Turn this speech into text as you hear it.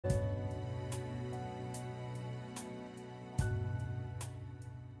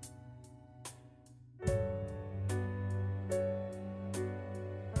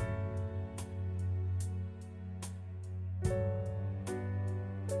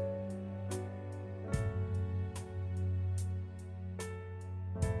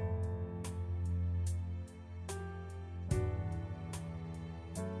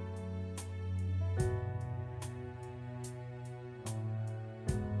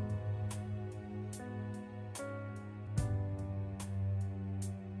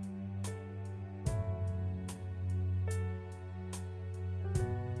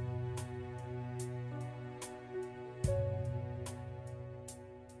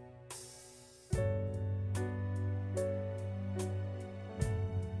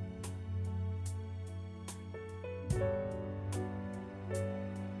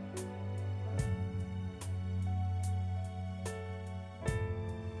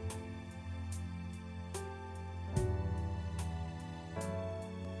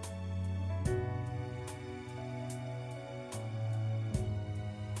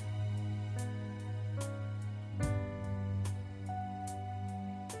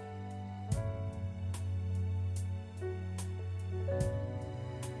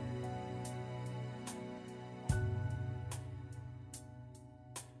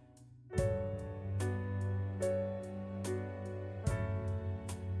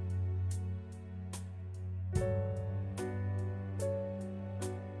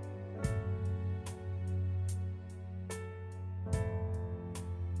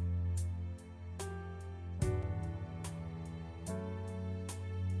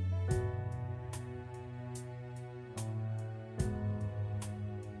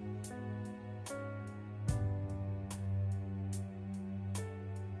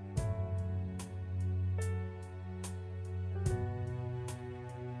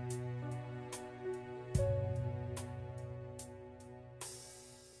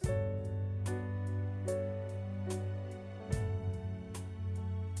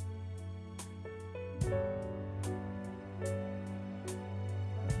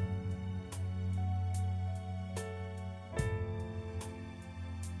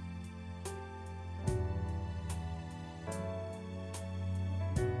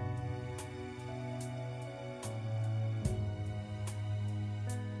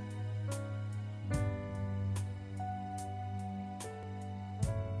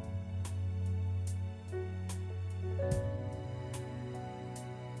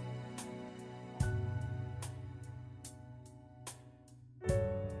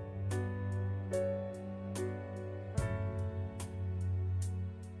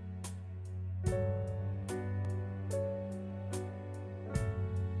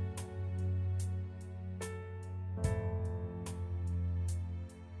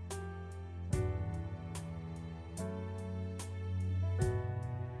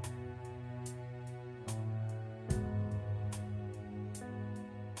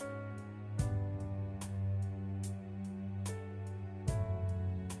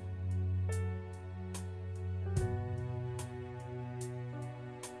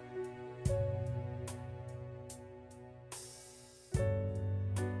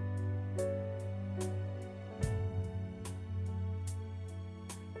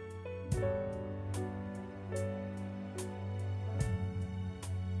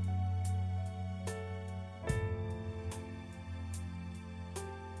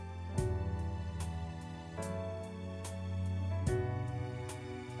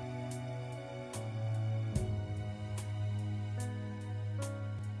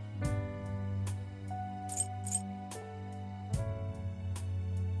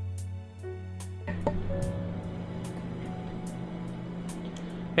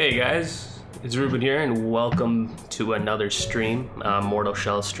Hey guys, it's Ruben here and welcome to another stream, Mortal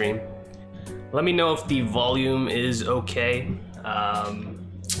Shell stream. Let me know if the volume is okay.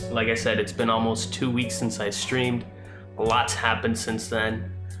 Like I said, it's been almost 2 weeks since I streamed. Lots happened since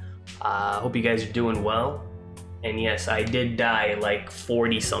then. Hope you guys are doing well. And yes, I did die like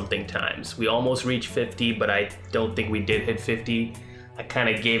 40 something times. We almost reached 50, but I don't think we did hit 50. I kind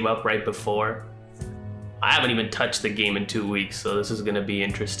of gave up right before. I haven't even touched the game in 2 weeks, so this is gonna be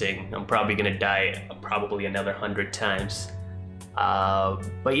interesting. I'm probably gonna die probably another 100 times.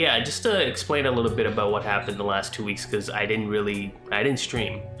 But yeah, just to explain a little bit about what happened the last 2 weeks, because I didn't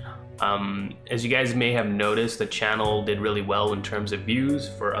stream. As you guys may have noticed, the channel did really well in terms of views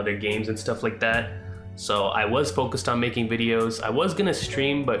for other games and stuff like that. So I was focused on making videos. I was gonna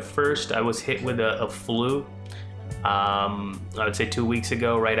stream, but first I was hit with a flu. I would say 2 weeks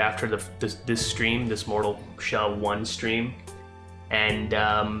ago, right after this stream, this Mortal Shell 1 stream. And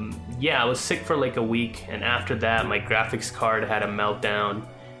yeah, I was sick for like a week, and after that my graphics card had a meltdown.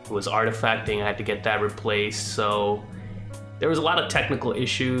 It was artifacting, I had to get that replaced, so there was a lot of technical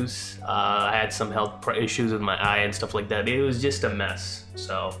issues. I had some health issues with my eye and stuff like that. It was just a mess.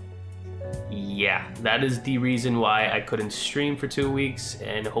 So yeah, that is the reason why I couldn't stream for 2 weeks,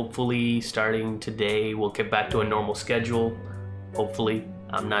 and hopefully starting today we'll get back to a normal schedule. Hopefully,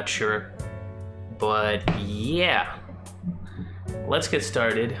 I'm not sure. But yeah, let's get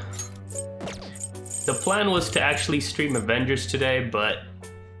started. The plan was to actually stream Avengers today, but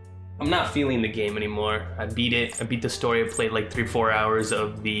I'm not feeling the game anymore. I beat it. I beat the story. I played like 3-4 hours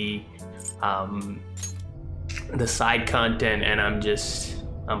of the side content, and I'm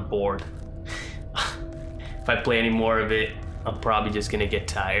bored. If I play any more of it, I'm probably just gonna get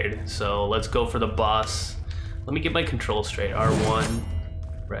tired. So let's go for the boss. Let me get my controls straight. R1,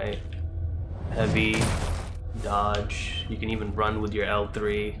 right? Heavy, dodge. You can even run with your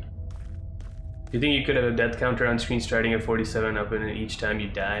L3. Do you think you could have a death counter on screen starting at 47 up in it each time you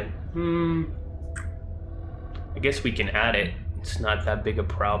died? I guess we can add it. It's not that big a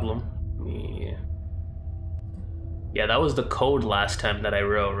problem. Yeah, that was the code last time that I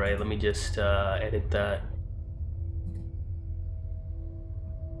wrote, right? Let me just edit that.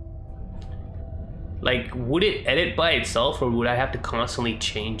 Like, would it edit by itself, or would I have to constantly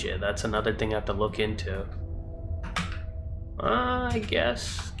change it? That's another thing I have to look into. I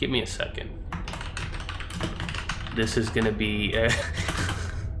guess. Give me a second. This is gonna be...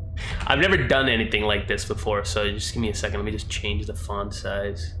 I've never done anything like this before, so just give me a second. Let me just change the font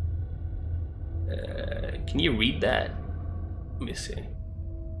size. Can you read that? Let me see.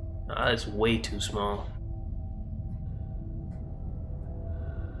 That's way too small.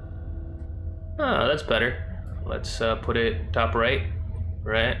 Oh, that's better. Let's put it top right.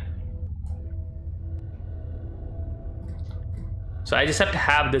 Right. So I just have to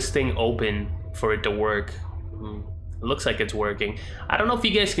have this thing open for it to work. It looks like it's working. I don't know if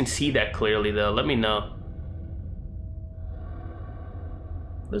you guys can see that clearly though. Let me know.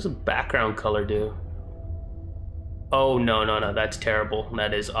 What does a background color do? Oh, no, that's terrible.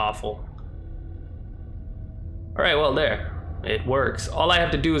 That is awful. All right, well, there. It works. All I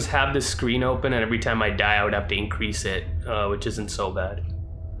have to do is have this screen open, and every time I die, I would have to increase it, which isn't so bad.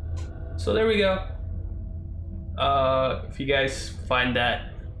 So there we go. If you guys find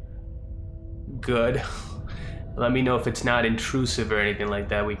that good, let me know. If it's not intrusive or anything like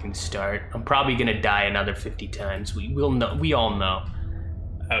that, we can start. I'm probably gonna die another 50 times. We all know.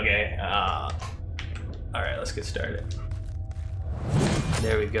 Okay, all right, let's get started.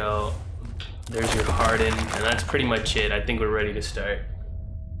 There we go. There's your harden, and that's pretty much it. I think we're ready to start.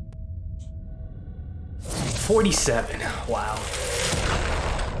 47, wow.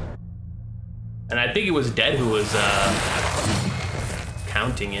 And I think it was Dead who was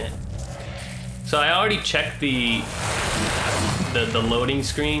counting it. So I already checked the loading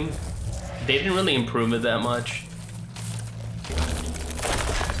screen. They didn't really improve it that much.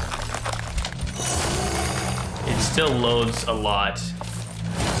 It still loads a lot.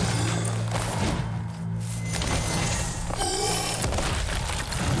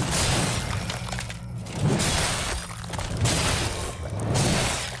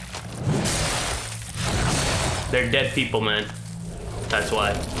 They're dead people, man. That's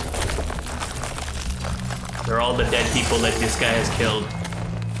why. They're all the dead people that this guy has killed.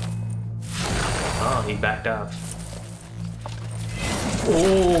 Oh, he backed off.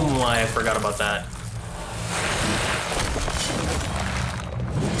 Oh my, I forgot about that.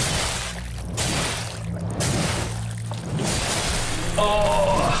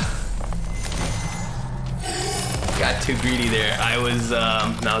 Oh! Got too greedy there. That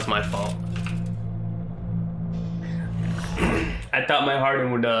was my fault. I thought my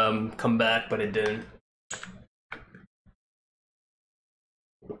harden would come back, but it didn't.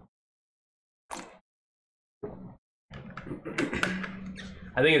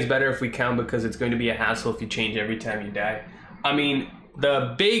 I think it's better if we count because it's going to be a hassle if you change every time you die. I mean,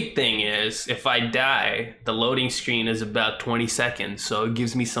 the big thing is if I die, the loading screen is about 20 seconds. So it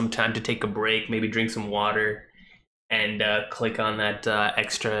gives me some time to take a break, maybe drink some water and click on that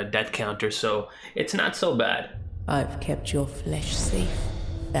extra death counter. So it's not so bad. I've kept your flesh safe,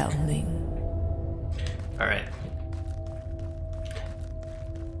 foundling. All right.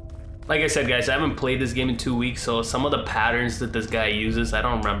 Like I said, guys, I haven't played this game in 2 weeks, so some of the patterns that this guy uses, I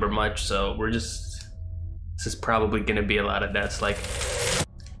don't remember much, so this is probably gonna be a lot of deaths. Like,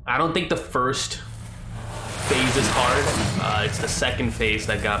 I don't think the first phase is hard. It's the second phase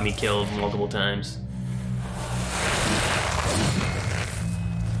that got me killed multiple times.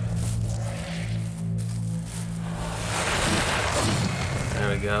 There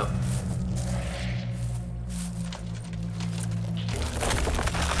we go.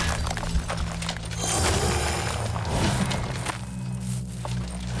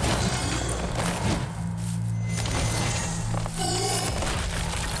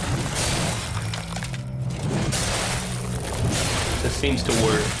 Seems to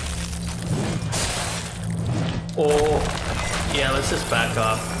work. Oh, yeah, let's just back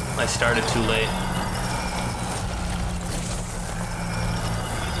off. I started too late.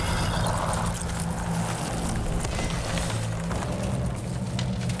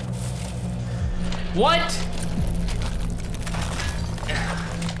 What?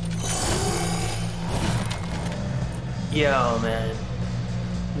 Yo, man.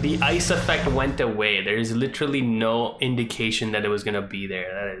 The ice effect went away. There's literally no indication that it was gonna be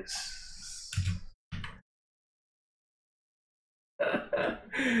there. That is...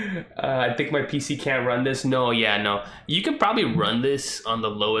 I think my PC can't run this. No, yeah, no. You can probably run this on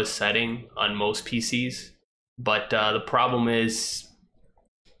the lowest setting on most PCs, but the problem is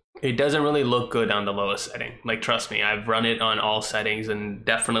it doesn't really look good on the lowest setting. Like, trust me, I've run it on all settings, and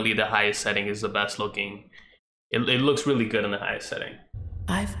definitely the highest setting is the best looking. It looks really good on the highest setting.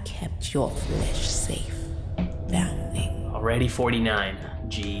 I've kept your flesh safe, foundling. Already 49.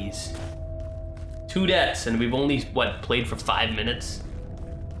 Jeez. 2 deaths, and we've only, what, played for 5 minutes?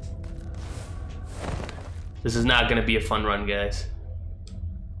 This is not gonna be a fun run, guys.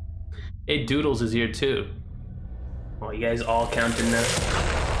 Hey, Doodles is here too. Oh, you guys all counting now?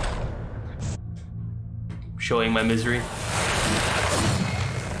 Showing my misery.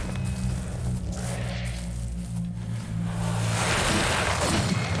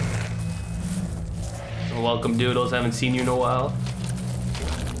 Welcome, Doodles. I haven't seen you in a while.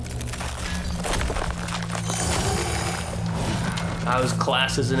 How's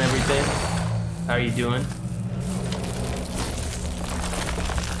classes and everything? How are you doing?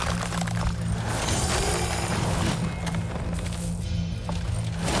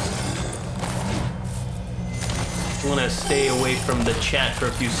 I want to stay away from the chat for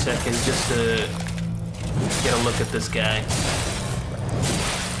a few seconds just to get a look at this guy.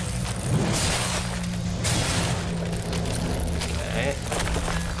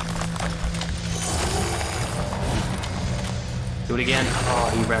 Do it again. Oh,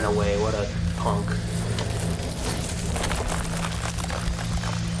 he ran away. What a punk.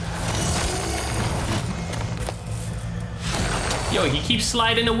 Yo, he keeps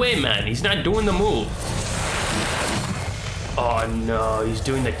sliding away, man. He's not doing the move. Oh no, he's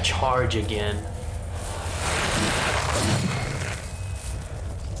doing the charge again.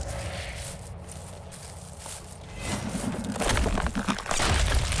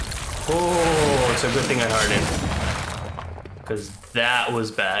 Oh, it's a good thing I hardened. Because that was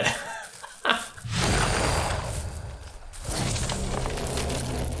bad.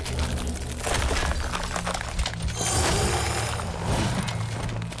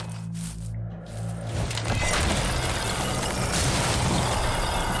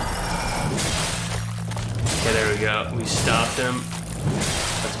 Okay, there we go. We stopped him.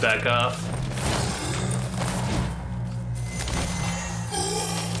 Let's back off.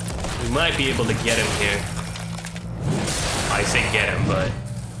 We might be able to get him here. I say get him, but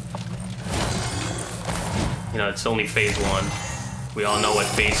you know, it's only phase 1. We all know what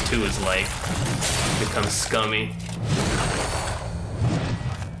phase 2 is like. It becomes scummy.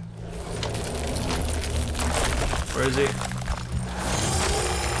 Where is he?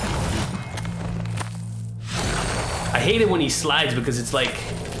 I hate it when he slides because it's like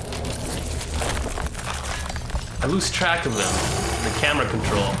I lose track of him. The camera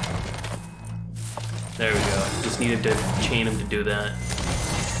control. There we go. Just needed to chain him to do that.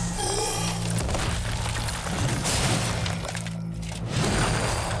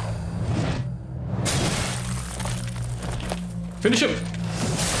 Finish him!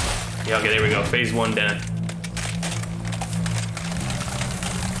 Yeah, okay, there we go. Phase 1 done.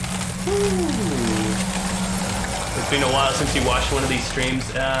 It's been a while since you watched one of these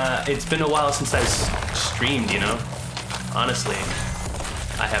streams. It's been a while since I've streamed, you know? Honestly.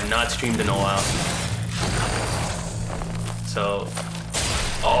 I have not streamed in a while. So...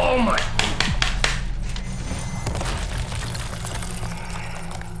 Oh my...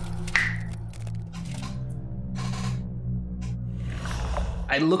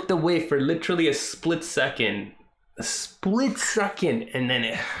 I looked away for literally a split second. A split second, and then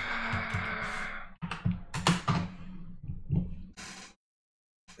it...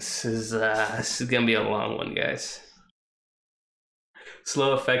 This is gonna be a long one, guys.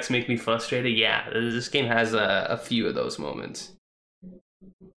 Slow effects make me frustrated. Yeah, this game has a few of those moments.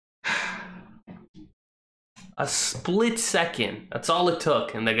 A split second. That's all it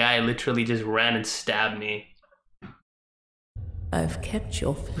took, and the guy literally just ran and stabbed me. I've kept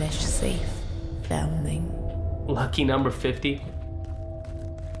your flesh safe, foundling. Lucky number 50.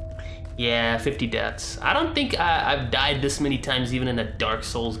 Yeah, 50 deaths. I don't think I've died this many times even in a Dark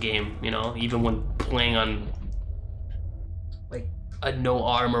Souls game, you know, even when playing on like a no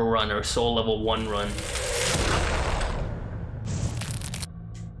armor run or soul level 1 run.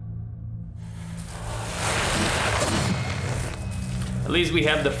 At least we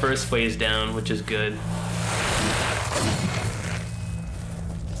have the first phase down, which is good.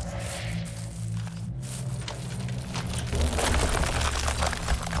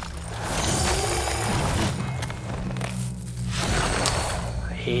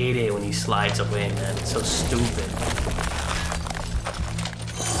 I hate it when he slides away, man. It's so stupid.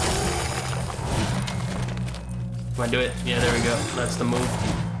 Come on, do it. Yeah, there we go. That's the move.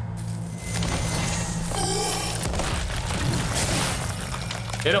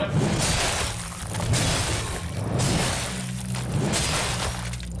 Hit him.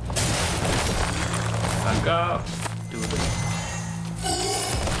 Back up. Do this.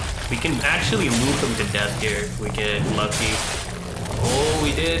 We can actually loop him to death here if we get lucky. Oh,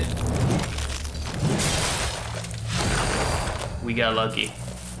 we did. We got lucky.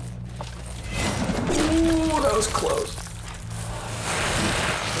 Ooh, that was close.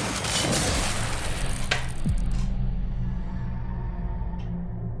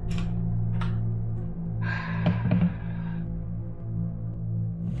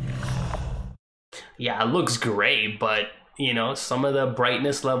 Yeah, it looks great, but you know, some of the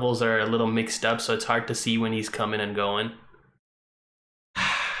brightness levels are a little mixed up, so it's hard to see when he's coming and going.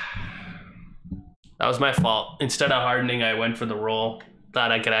 That was my fault. Instead of hardening, I went for the roll.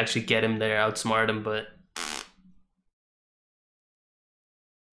 Thought I could actually get him there, outsmart him, but...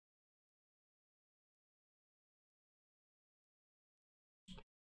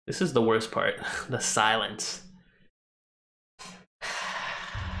 This is the worst part. The silence.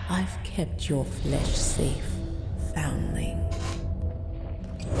 I've kept your flesh safe, foundling.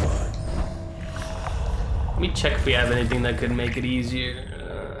 Let me check if we have anything that could make it easier.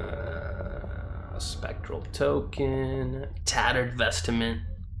 Spectral token, tattered vestment.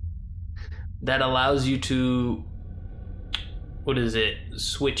 That allows you to, what is it?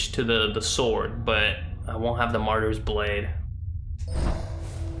 Switch to the sword, but I won't have the martyr's blade.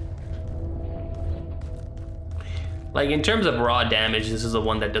 Like in terms of raw damage, this is the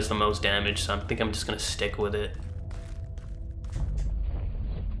one that does the most damage, so I think I'm just gonna stick with it.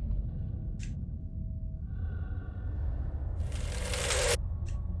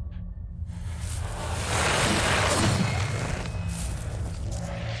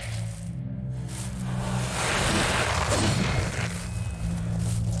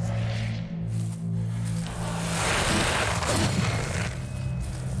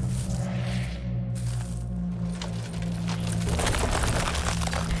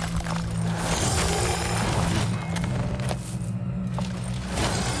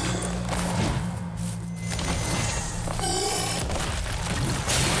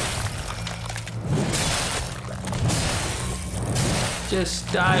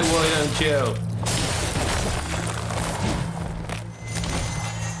 Just die, why don't you?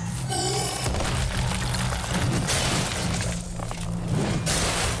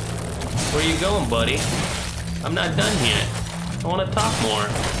 Where you going, buddy? I'm not done yet. I want to talk more.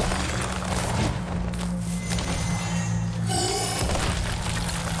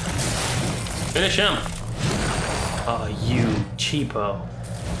 Finish him. Oh, you cheapo.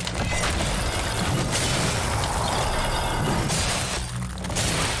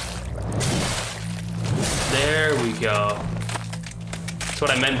 There we go. That's what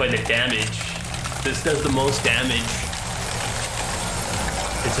I meant by the damage. This does the most damage.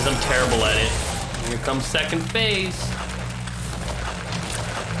 It's just I'm terrible at it. Here comes second phase.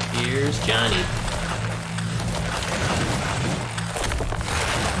 Here's Johnny.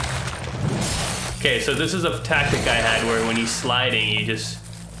 Okay, so this is a tactic I had where when he's sliding, he just...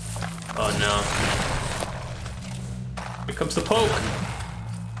 Oh no. Here comes the poke.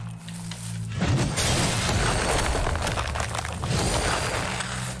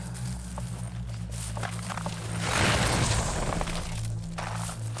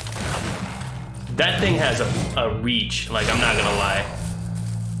 That thing has a reach, like, I'm not gonna lie.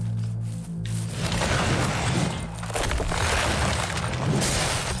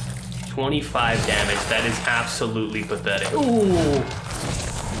 $25 damage, that is absolutely pathetic. Ooh!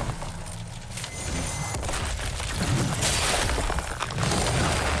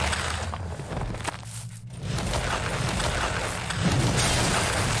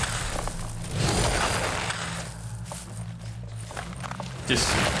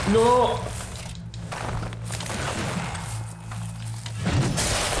 Just, no!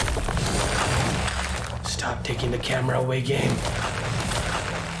 Stop taking the camera away, game.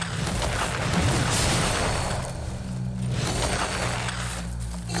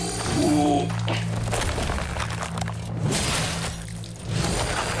 Ooh.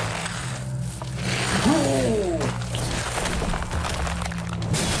 Ooh.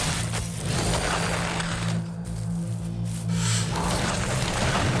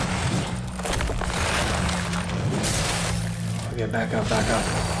 Okay, back up, back up.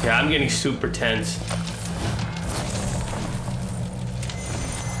 Yeah, I'm getting super tense.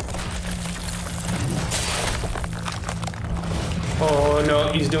 Oh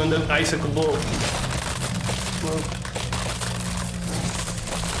no, he's doing the icicle bolt.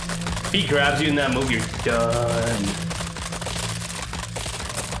 If he grabs you in that move, you're done.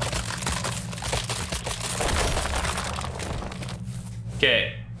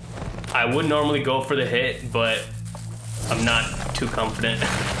 Okay, I would normally go for the hit, but I'm not too confident.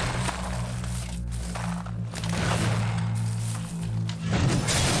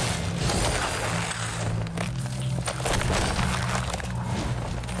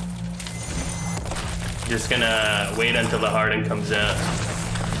 Just gonna wait until the harden comes out.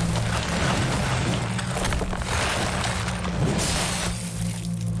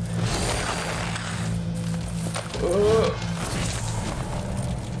 Oh.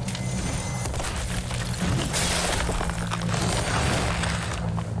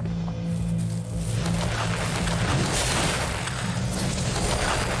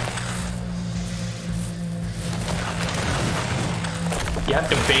 You have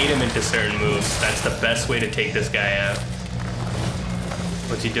to bait him into certain moves. That's the best way to take this guy out.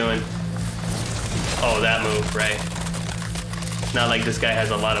 What's he doing? Oh, that move, right. It's not like this guy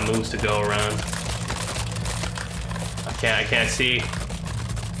has a lot of moves to go around. I can't see.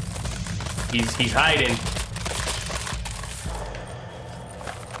 He's hiding.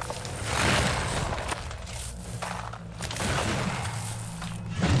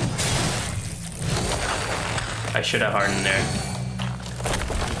 I should have hardened there.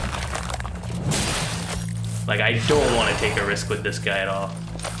 Like, I don't want to take a risk with this guy at all.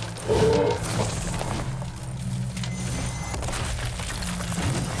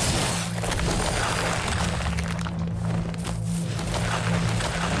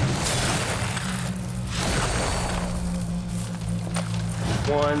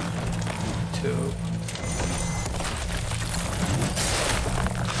 One, two.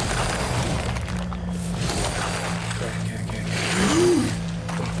 Okay.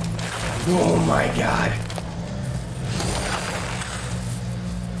 Oh my god.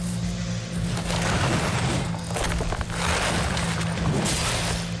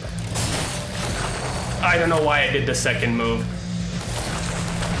 I don't know why I did the second move.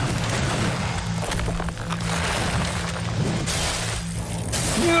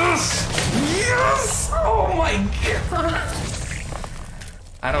 Yes! Yes! Oh my god!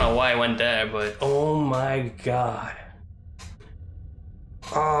 I don't know why I went there, but oh my god.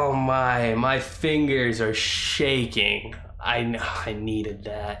 Oh my fingers are shaking. I needed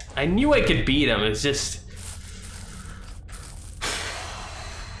that. I knew I could beat him, it's just...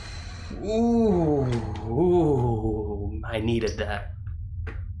 Ooh, I needed that.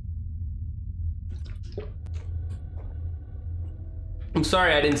 I'm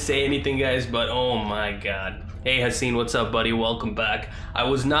sorry I didn't say anything, guys, but oh my god. Hey Haseen, what's up, buddy? Welcome back. I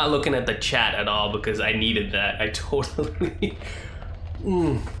was not looking at the chat at all because I needed that. I totally...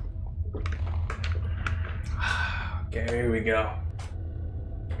 Okay, here we go.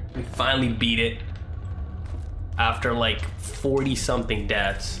 We finally beat it after like 40-something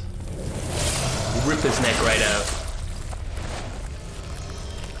deaths. Rip his neck right out.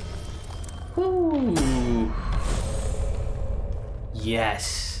 Woo.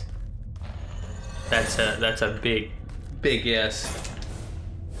 Yes. that's a big yes.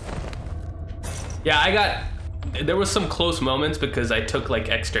 Yeah, there was some close moments because I took like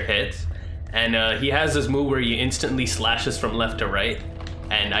extra hits, and he has this move where he instantly slashes from left to right,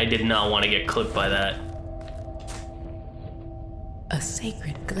 and I did not want to get clipped by that. A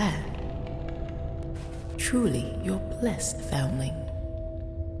sacred gland. Truly, you're blessed, foundling.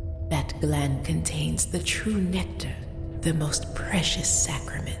 That gland contains the true nectar, the most precious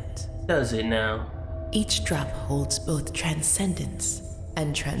sacrament. Does it now? Each drop holds both transcendence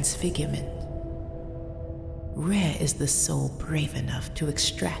and transfigurement. Rare is the soul brave enough to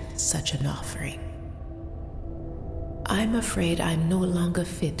extract such an offering. I'm afraid I'm no longer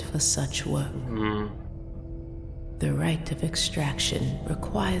fit for such work. The rite of extraction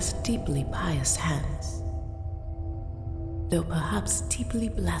requires deeply pious hands, though perhaps deeply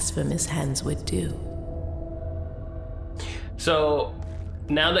blasphemous hands would do. So,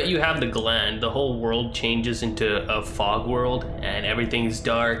 now that you have the gland, the whole world changes into a fog world, and everything's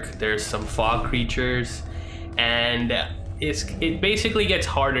dark. There's some fog creatures, and it basically gets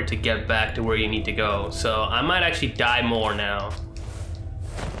harder to get back to where you need to go. So I might actually die more now.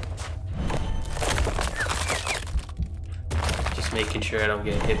 Just making sure I don't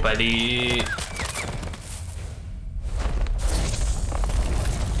get hit by the...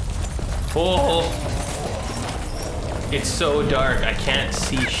 Oh! It's so dark, I can't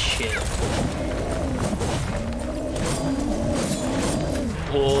see shit.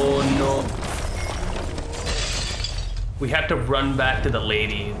 Oh no. We have to run back to the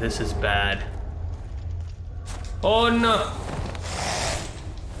lady. This is bad. Oh no.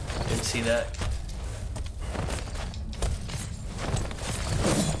 Didn't see that.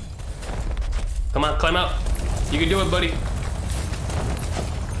 Come on, climb up. You can do it, buddy.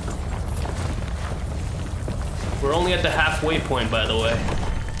 We're only at the halfway point, by the way.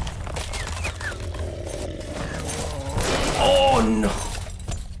 Oh no!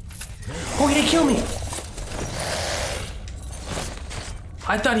 Oh, he didn't kill me!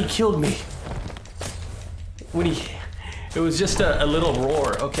 I thought he killed me. It was just a little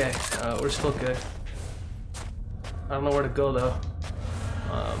roar. Okay, we're still good. I don't know where to go though.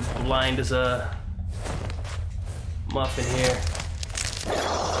 Blind as a muffin here.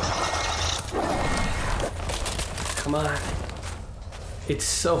 Come on. It's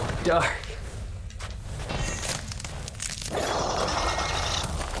so dark.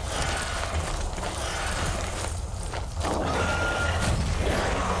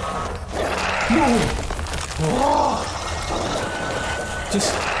 No! Whoa!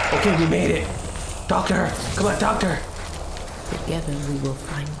 Just, okay, we made it. Doctor, come on, doctor. Together we will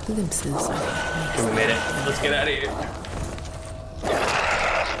find glimpses of the Okay, we made it. Let's get out of here.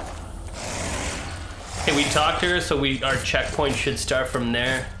 Hey, we talked to her, so our checkpoint should start from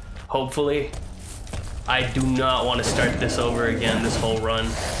there. Hopefully. I do not want to start this over again, this whole run.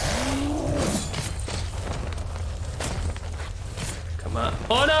 Come on.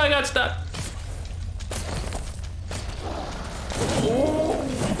 Oh no, I got stuck. Oh.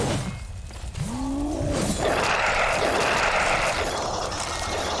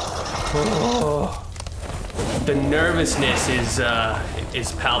 Oh. The nervousness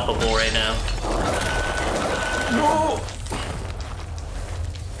is palpable right now. No!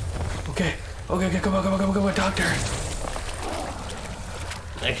 Okay, come on, doctor.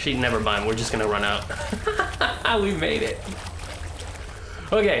 Actually, never mind, we're just gonna run out. We made it.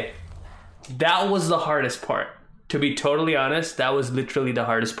 Okay, that was the hardest part. To be totally honest, that was literally the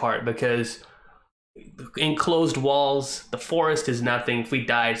hardest part because enclosed walls, the forest is nothing. If we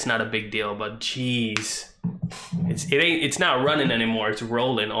die, it's not a big deal, but jeez. It's not running anymore, it's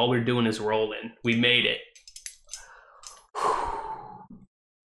rolling. All we're doing is rolling. We made it.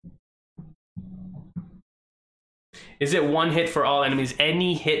 Is it one hit for all enemies?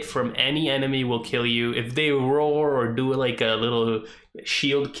 Any hit from any enemy will kill you. If they roar or do like a little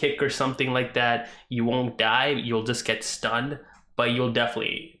shield kick or something like that, you won't die. You'll just get stunned, but you'll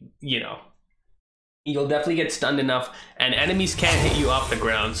definitely, you'll definitely get stunned enough, and enemies can't hit you off the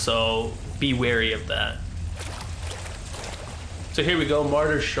ground, so be wary of that. So here we go,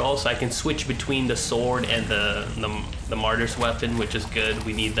 Martyr's Shawl, so I can switch between the sword and the Martyr's weapon, which is good.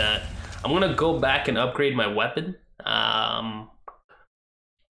 We need that. I'm gonna go back and upgrade my weapon. I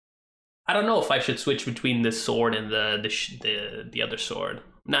don't know if I should switch between this sword and the other sword.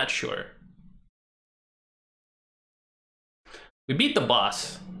 Not sure. We beat the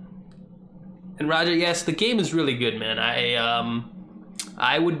boss. And Roger, yes, the game is really good, man.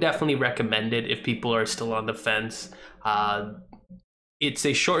 I would definitely recommend it if people are still on the fence. it's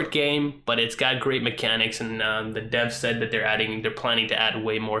a short game, but it's got great mechanics, and the devs said that they're planning to add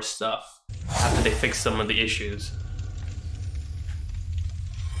way more stuff after they fix some of the issues.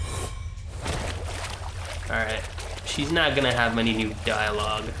 Alright, she's not gonna have many new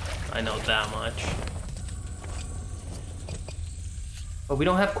dialogue, I know that much. But we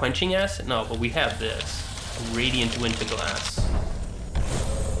don't have quenching acid? No, but we have this. Radiant winter glass.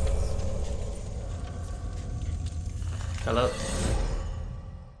 Hello?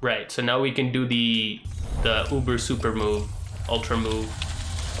 Right, so now we can do the uber super move, ultra move.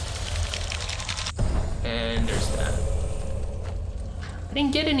 And there's that. I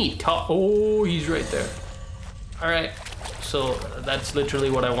didn't get any top. Oh, he's right there. Alright, so that's literally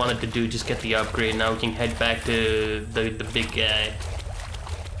what I wanted to do, just get the upgrade. Now we can head back to the big guy.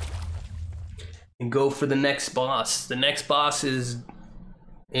 And go for the next boss. The next boss is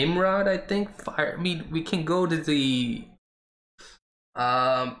Imrod, I think. Fire. I mean, we can go to the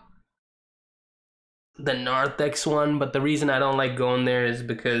Narthex one, but the reason I don't like going there is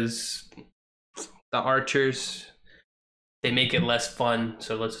because the archers, they make it less fun.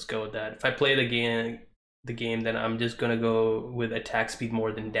 So let's just go with that. If I play the game, then I'm just gonna go with attack speed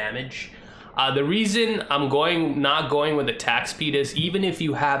more than damage. The reason I'm not going with attack speed is even if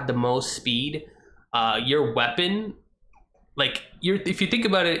you have the most speed, your weapon, like if you think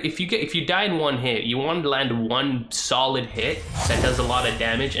about it, if you die in one hit, you want to land one solid hit that does a lot of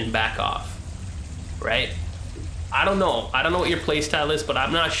damage and back off, right? I don't know what your playstyle is, but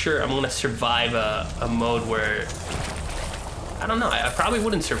I'm not sure I'm gonna survive a mode where, I don't know, I probably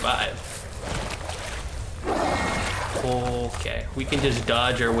wouldn't survive. Okay, we can just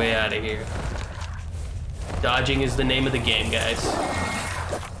dodge our way out of here. Dodging is the name of the game, guys.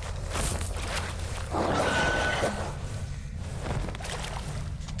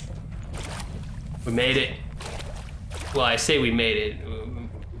 We made it. Well, I say we made it.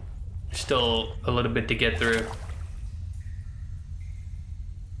 Still a little bit to get through.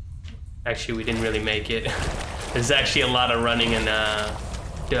 Actually, we didn't really make it. There's actually a lot of running and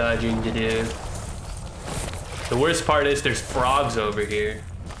dodging to do. The worst part is there's frogs over here.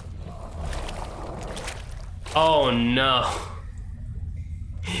 Oh no.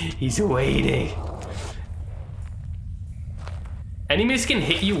 He's waiting. Enemies can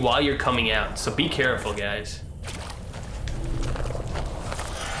hit you while you're coming out, so be careful, guys.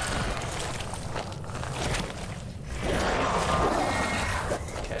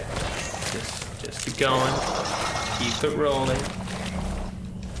 Okay, just keep going. Keep it rolling.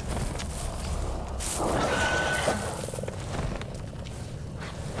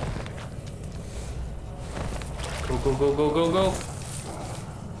 Go, go, go, go, go.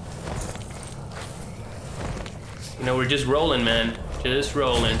 You know, we're just rolling, man. Just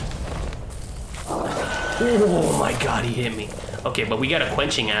rolling. Oh my god, he hit me. Okay, but we got a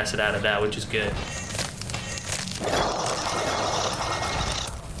quenching acid out of that, which is good.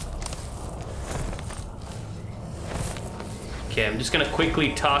 Okay, I'm just gonna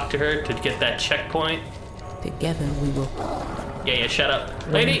quickly talk to her to get that checkpoint. Together we will. Yeah, shut up.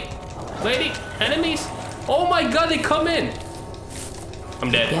 Lady! Lady! Enemies! Oh my god, they come in!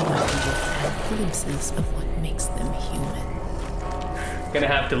 I'm dead. Together we will have glimpses of what makes them human. Gonna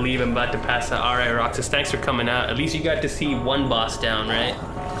have to leave. I'm about to pass out. Alright, Roxas, thanks for coming out. At least you got to see one boss down, right?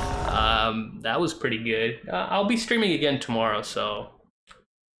 That was pretty good. I'll be streaming again tomorrow, so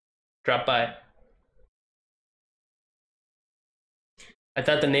drop by. I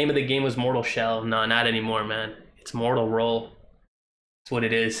thought the name of the game was Mortal Shell. No, not anymore, man. It's Mortal Roll. That's what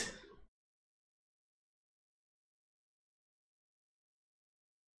it is.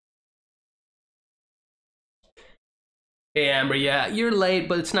 Hey Amber, yeah, you're late,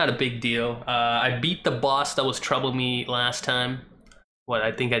 but it's not a big deal. I beat the boss that was troubling me last time. What,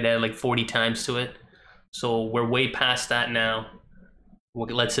 I think I did like 40 times to it. So we're way past that now.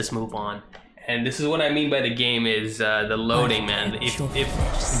 Let's just move on. And this is what I mean by the game is the loading, man. If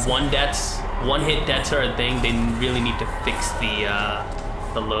one hit deaths are a thing, they really need to fix the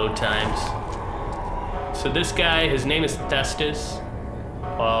load times. So this guy, his name is Thestis.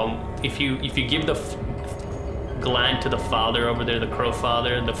 If you give the gland to the father over there, the crow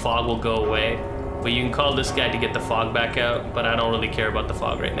father, the fog will go away. But you can call this guy to get the fog back out, but I don't really care about the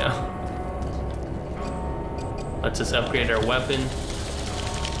fog right now. Let's just upgrade our weapon.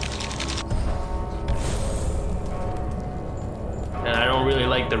 And I don't really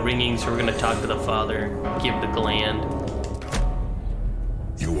like the ringing, so we're gonna talk to the father, give the gland.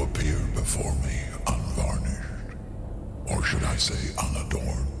 You appear before me unvarnished, or should I say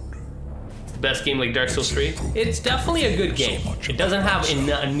unadorned. best game like Dark Souls 3? It's definitely a good game. It doesn't have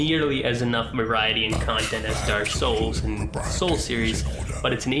nearly as enough variety and content as Dark Souls and Soul series,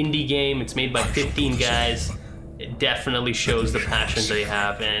 but it's an indie game. It's made by 15 guys. It definitely shows the passion they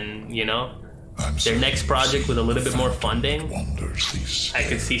have, and you know, their next project with a little bit more funding, I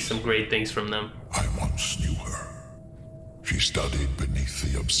could see some great things from them. I once knew her. She studied beneath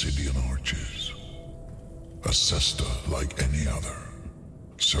the Obsidian arches, a sister like any other,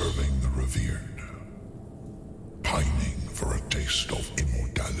 serving the revered, pining for a taste of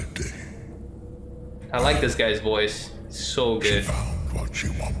immortality. I like this guy's voice. It's so good. She found what she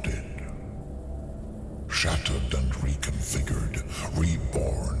wanted. Shattered and reconfigured,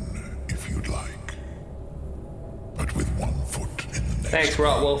 reborn, if you'd like. But with one foot in the next. Thanks,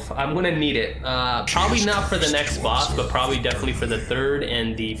 Rotwolf. I'm gonna need it. Probably not for the next boss, but probably definitely for the third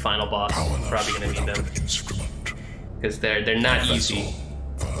and the final boss. Probably gonna need them. Because they're not easy.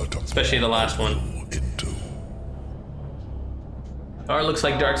 Especially the last one. Or it looks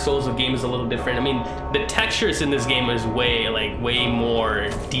like Dark Souls, the game is a little different. I mean, the textures in this game is way more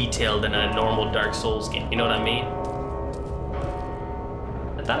detailed than a normal Dark Souls game. You know what I mean?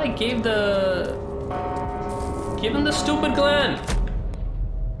 I thought I gave him the stupid gland.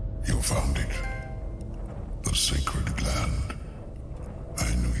 You found it. The sacred gland.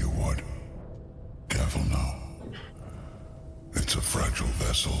 I knew you would. Careful now. It's a fragile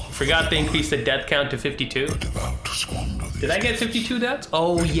vessel. Forgot to increase the death count to 52. Did I get 52 deaths?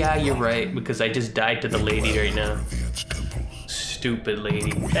 Oh yeah, you're right, because I just died to the lady right now. Stupid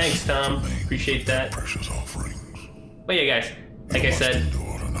lady. Thanks, Tom. Appreciate that. But yeah, guys, like I said,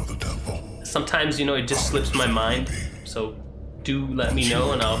 sometimes, you know, it just slips my mind. So do let me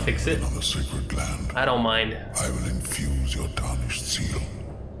know and I'll fix it. I don't mind. I will infuse your tarnished seal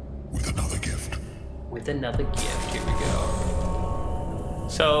with another gift. With another gift. Here we go.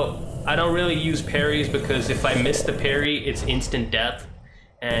 So I don't really use parries because if I miss the parry, it's instant death.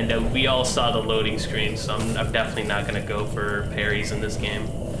 And we all saw the loading screen, so I'm definitely not going to go for parries in this game.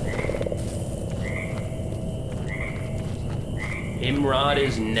 Imrod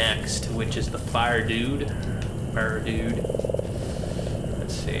is next, which is the fire dude. Fire dude.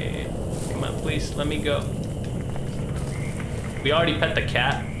 Let's see. Come on, please, let me go. We already pet the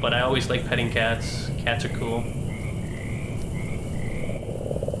cat, but I always like petting cats. Cats are cool.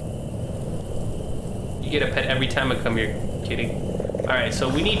 You get a pet every time I come here, kitty. Alright, so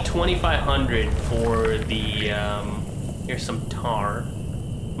we need 2,500 for the, here's some tar.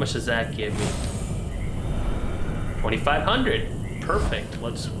 How much does that give me? 2,500. Perfect.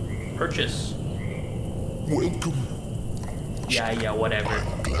 Let's purchase. Welcome. Yeah, whatever.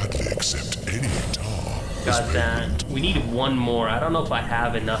 I'll gladly accept any tar. Got that. We need one more. I don't know if I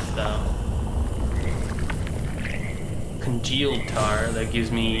have enough, though. Congealed tar, that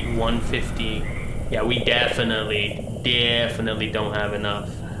gives me 150. Yeah, we definitely don't have enough.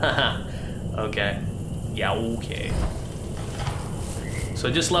 Okay. Yeah, okay. So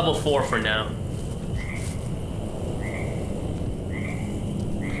just level 4 for now.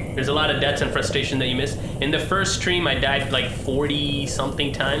 There's a lot of deaths and frustration that you missed. In the first stream, I died like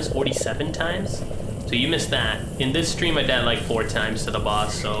 40-something times, 47 times. So you missed that. In this stream, I died like 4 times to the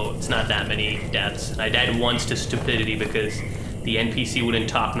boss, so it's not that many deaths. I died once to stupidity because the NPC wouldn't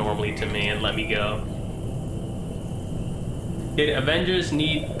talk normally to me and let me go. Did Avengers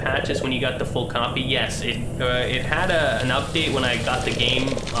need patches when you got the full copy? Yes, it had an update when I got the game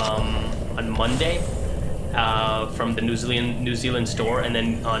on Monday from the New Zealand store, and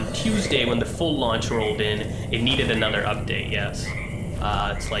then on Tuesday when the full launch rolled in, it needed another update. Yes,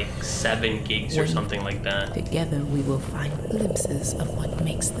 it's like 7 gigs or something like that. Together we will find glimpses of what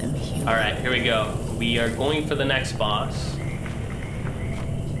makes them human. All right, here we go. We are going for the next boss.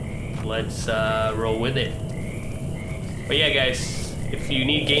 Let's roll with it. But yeah, guys, if you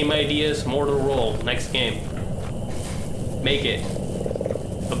need game ideas, Mortal Roll, next game. Make it.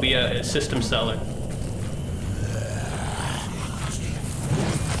 It'll be a system seller.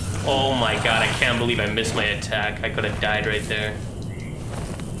 Oh my god, I can't believe I missed my attack. I could have died right there.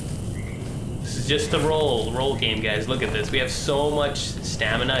 This is just a roll game, guys. Look at this. We have so much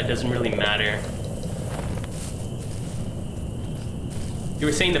stamina, it doesn't really matter. You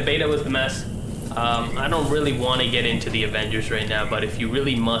were saying the beta was the mess. I don't really want to get into the Avengers right now, but if you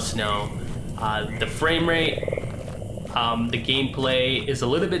really must know, the frame rate, the gameplay is a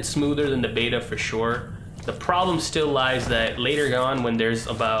little bit smoother than the beta for sure. The problem still lies that later on when there's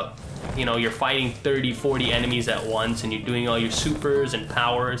about, you know, you're fighting 30, 40 enemies at once and you're doing all your supers and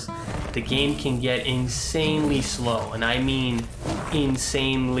powers, the game can get insanely slow. And I mean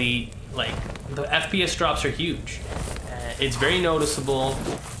insanely, like, the FPS drops are huge. It's very noticeable.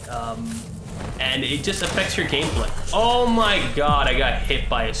 and it just affects your gameplay. Oh my god, I got hit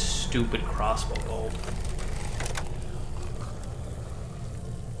by a stupid crossbow bolt.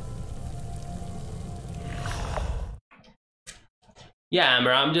 Yeah,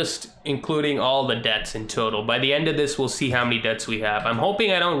 Amber, I'm just including all the deaths in total. By the end of this, we'll see how many deaths we have. I'm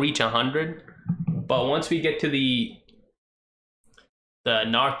hoping I don't reach 100, but once we get to the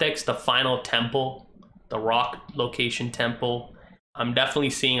narthex, the final temple, the rock location temple, I'm definitely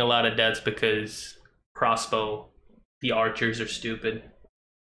seeing a lot of deaths because crossbow, the archers are stupid.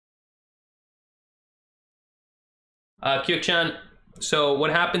 Kyuk-chan, so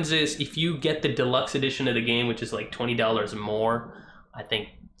what happens is if you get the deluxe edition of the game, which is like $20 more, I think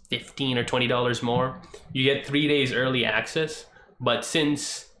 $15 or $20 more, you get 3 days early access. But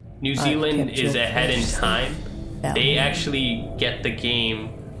since New Zealand is ahead in time, they actually get the game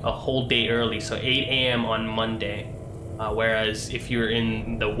a whole day early, so 8 a.m. on Monday. Whereas if you're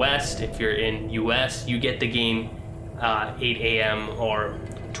in the West, if you're in US, you get the game 8 a.m. or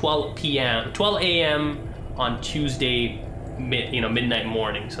 12 a.m. on Tuesday, midnight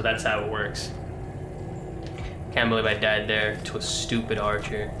morning. So that's how it works. Can't believe I died there to a stupid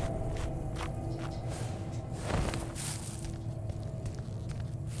archer.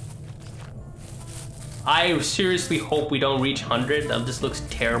 I seriously hope we don't reach 100. That just looks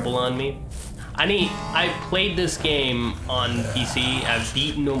terrible on me. I played this game on PC. I've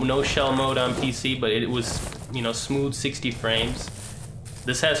beaten no shell mode on PC, but it was, smooth 60 frames.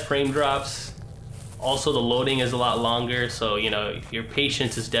 This has frame drops. Also, the loading is a lot longer, so, your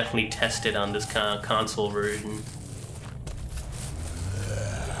patience is definitely tested on this kind of console version.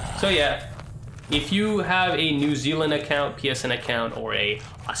 So yeah, if you have a New Zealand account, PSN account, or a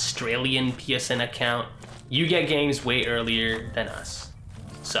Australian PSN account, you get games way earlier than us.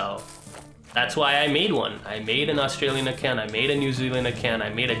 So that's why I made one. I made an Australian account, I made a New Zealand account, I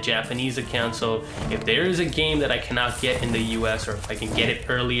made a Japanese account, so if there is a game that I cannot get in the US, or if I can get it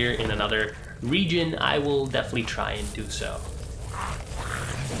earlier in another region, I will definitely try and do so.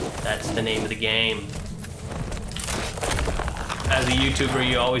 That's the name of the game. As a YouTuber,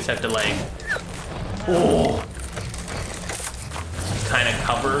 you always have to kind of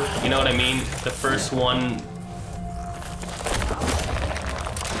cover, you know what I mean? The first one.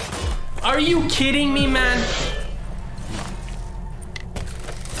 Are you kidding me, man?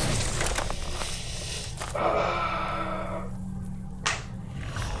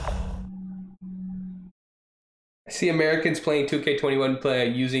 I see Americans playing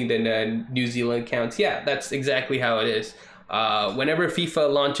 2K21 using the New Zealand accounts. Yeah, that's exactly how it is. Whenever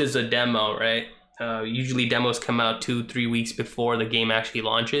FIFA launches a demo, right? Usually demos come out 2-3 weeks before the game actually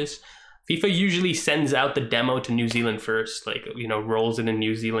launches. FIFA usually sends out the demo to New Zealand first, rolls it in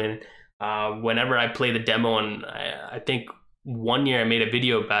New Zealand. Whenever I play the demo, and I think one year I made a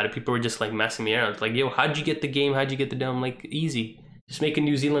video about it, people were just messing me around. It's like, yo, how'd you get the game? How'd you get the demo? I'm like, easy. Just make a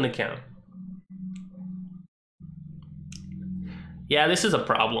New Zealand account. Yeah, this is a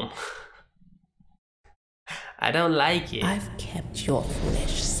problem. I don't like it. I've kept your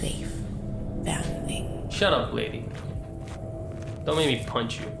flesh safe, foundling. Shut up, lady. Don't make me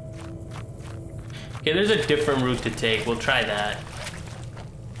punch you. Okay, there's a different route to take. We'll try that.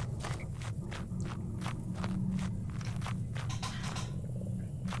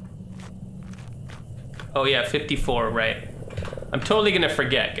 Oh yeah, 54, right. I'm totally gonna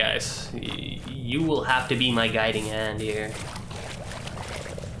forget, guys. You will have to be my guiding hand here.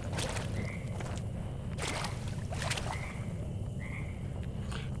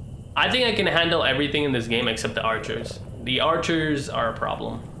 I think I can handle everything in this game except the archers. The archers are a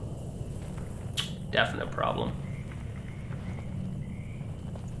problem. Definite problem.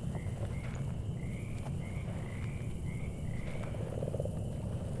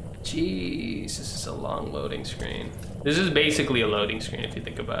 Jeez, this is a long loading screen. This is basically a loading screen if you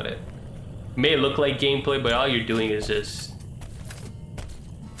think about it. It may look like gameplay, but all you're doing is just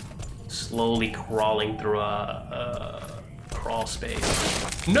slowly crawling through a crawl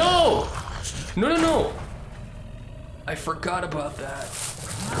space. No! No, no, no! I forgot about that.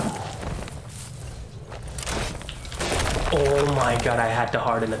 Oh my god, I had to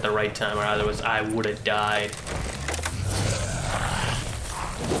harden at the right time, or otherwise I would have died.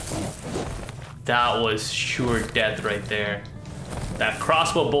 That was sure death right there. That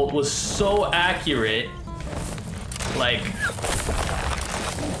crossbow bolt was so accurate.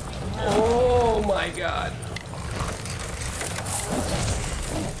 Oh my god.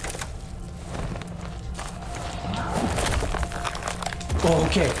 Oh,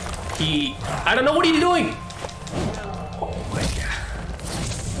 okay. I don't know, what are you doing? Oh my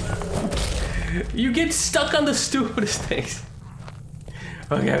god. You get stuck on the stupidest things.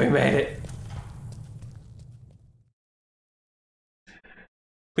 Okay, we made it.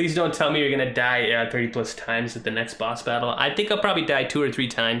 Please don't tell me you're gonna die 30 plus times at the next boss battle. I think I'll probably die 2 or 3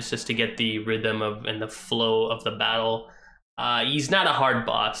 times just to get the rhythm of and the flow of the battle. He's not a hard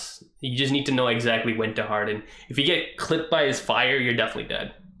boss. You just need to know exactly when to harden. If you get clipped by his fire, you're definitely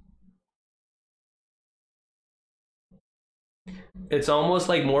dead. It's almost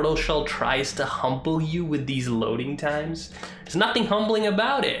like Mortal Shell tries to humble you with these loading times. There's nothing humbling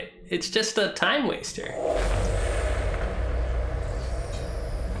about it. It's just a time waster.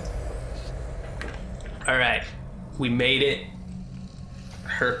 All right, we made it.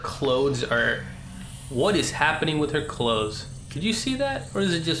 Her clothes are... What is happening with her clothes? Did you see that, or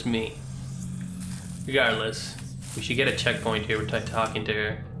is it just me? Regardless, we should get a checkpoint here. We're talking to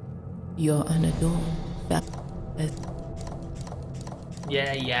her. You're unadorned.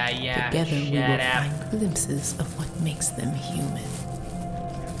 Yeah. Together we will Shut up. find glimpses of what makes them human.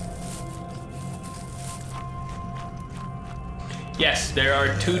 Yes, there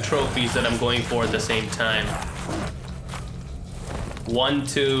are 2 trophies that I'm going for at the same time. One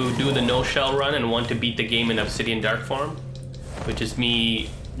to do the no-shell run and one to beat the game in Obsidian Dark Form, which is me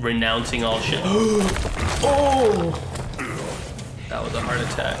renouncing all shit. Oh! That was a heart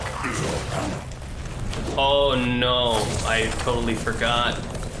attack. Oh no, I totally forgot.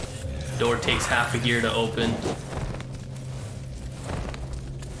 Door takes half a gear to open.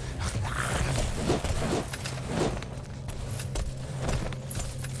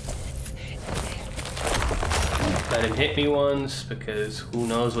 Let him hit me once, because who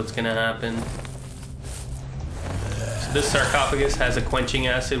knows what's gonna happen. So this sarcophagus has a quenching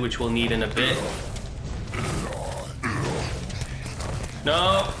acid, which we'll need in a bit.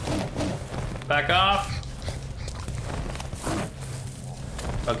 No! Back off!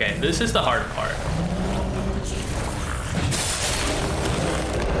 Okay, this is the hard part.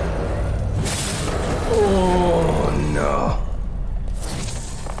 Oh no!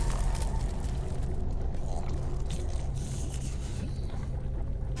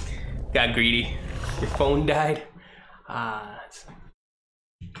 Got greedy. Your phone died. I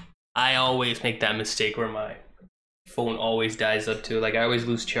always make that mistake where my phone always dies up too. Like I always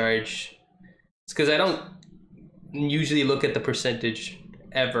lose charge. It's because I don't usually look at the percentage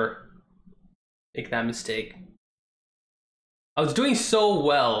ever. Make that mistake. I was doing so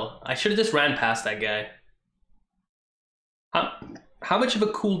well. I should have just ran past that guy. How much of a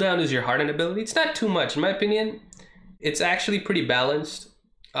cooldown is your hardened ability? It's not too much, in my opinion. It's actually pretty balanced.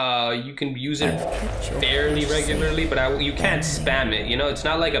 You can use it fairly regularly, but you can't spam it. You know, it's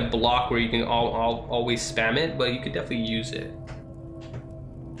not like a block where you can always spam it, but you could definitely use it.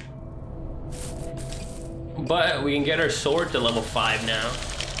 But we can get our sword to level 5 now.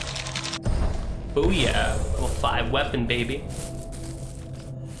 Booyah, level 5 weapon, baby.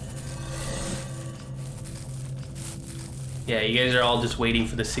 Yeah, you guys are all just waiting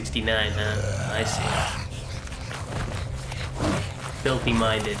for the 69, huh? I see. Filthy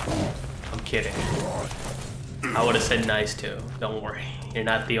minded. I'm kidding. I would have said nice too. Don't worry. You're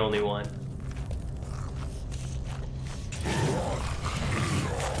not the only one.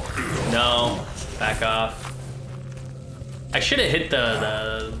 No. Back off. I should have hit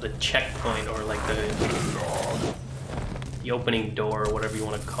the checkpoint or like the opening door or whatever you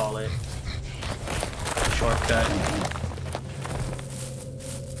want to call it. Shortcut.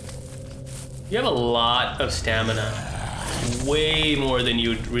 You have a lot of stamina. Way more than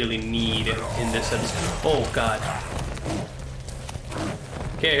you'd really need in this episode. Oh god.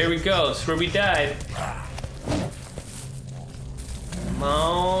 Okay, here we go. This is where we died. Come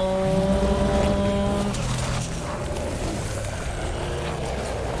on.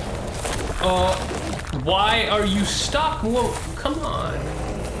 Oh, why are you stuck? Whoa, come on.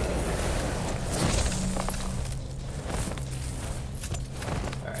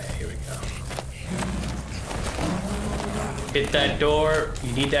 Hit that door.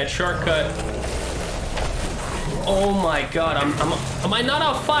 You need that shortcut. Oh my god, am I not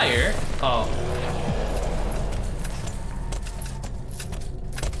on fire? Oh.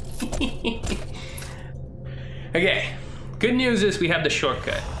 Okay. Good news is we have the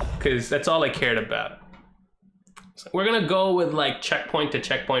shortcut, because that's all I cared about. So we're gonna go with like checkpoint to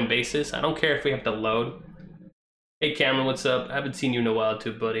checkpoint basis. I don't care if we have to load. Hey Cameron, what's up? I haven't seen you in a while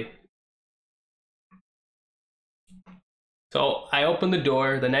too, buddy. So I open the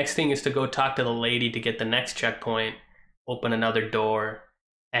door. The next thing is to go talk to the lady to get the next checkpoint, open another door,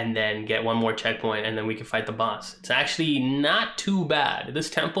 and then get one more checkpoint, and then we can fight the boss. It's actually not too bad. This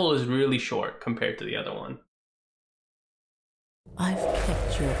temple is really short compared to the other one. I've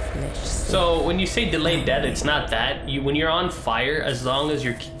kept your flesh safe. So when you say delayed death, it's not that. When you're on fire, as long as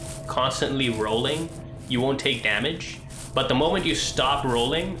you're constantly rolling, you won't take damage. but the moment you stop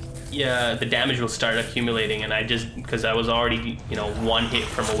rolling, yeah, the damage will start accumulating, and I just, because I was already, you know, one hit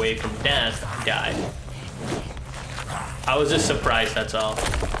from away from death, died. I was just surprised, that's all.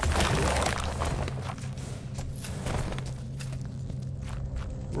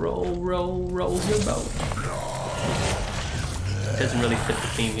 Roll, roll, roll your boat. Doesn't really fit the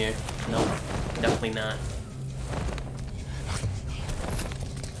theme here. No, definitely not.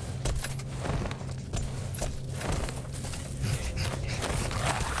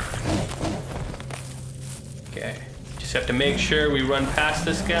 Okay, just have to make sure we run past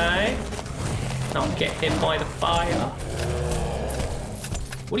this guy. Don't get hit by the fire.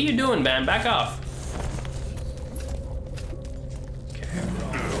 What are you doing, man? Back off. Okay,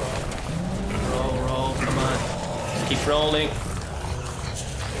 roll, roll. Roll, roll, come on. Just keep rolling.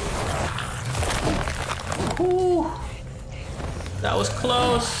 Ooh, that was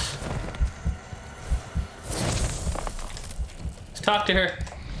close. Let's talk to her.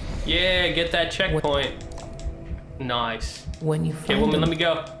 Yeah, get that checkpoint. Nice. When you Okay, woman, let me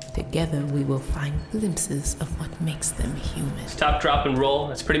go. Together we will find glimpses of what makes them human. Stop, drop, and roll.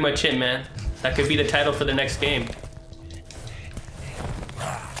 That's pretty much it, man. That could be the title for the next game.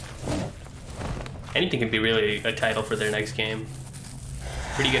 Anything could be really a title for their next game.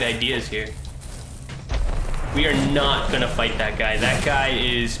 Pretty good ideas here. We are not gonna fight that guy. That guy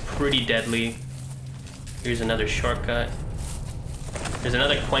is pretty deadly. Here's another shortcut. There's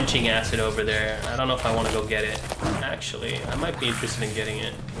another quenching acid over there. I don't know if I want to go get it. Actually, I might be interested in getting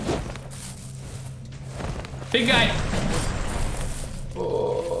it. Big guy!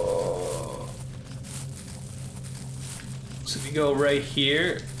 Oh. So we go right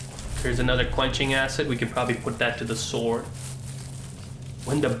here. There's another quenching acid. We could probably put that to the sword.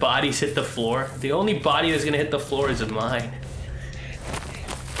 When the bodies hit the floor, the only body that's gonna hit the floor is mine.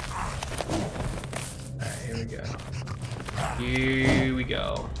 Alright, here we go. Here we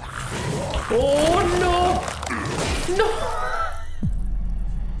go. Oh no! No!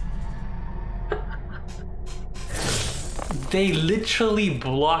 They literally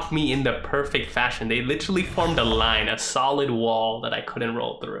blocked me in the perfect fashion. They literally formed a line, a solid wall that I couldn't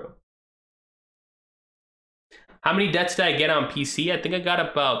roll through. How many deaths did I get on PC? I think I got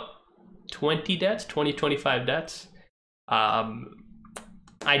about 20 deaths, 20, 25 deaths.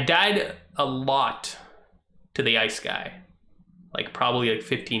 I died a lot to the ice guy. Like probably like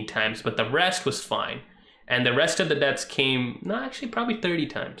 15 times, but the rest was fine. And the rest of the deaths came, no, actually probably 30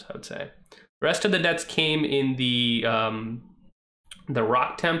 times, I would say. The rest of the deaths came in the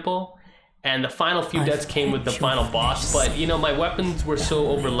rock temple, and the final few deaths came with the final boss. But you know, my weapons were so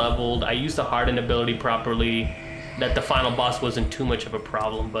over leveled, I used the harden ability properly, that the final boss wasn't too much of a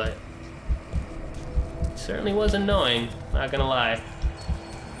problem, but it certainly was annoying, not gonna lie.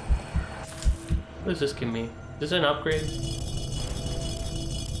 What does this give me? Is this an upgrade?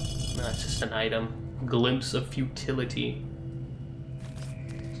 No, it's just an item. Glimpse of futility.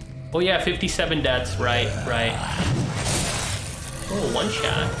 Oh yeah, 57 deaths, right. Oh, one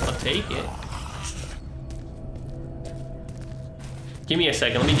shot, I'll take it. Give me a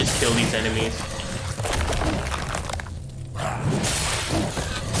second, let me just kill these enemies.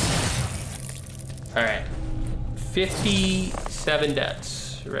 Alright. 57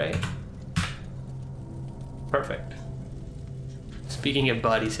 deaths, right? Perfect. Speaking of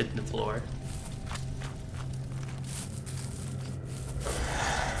bodies hitting the floor.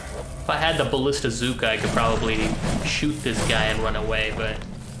 If I had the ballista Zuka, I could probably shoot this guy and run away, but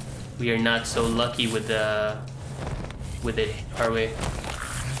we are not so lucky with it, are we?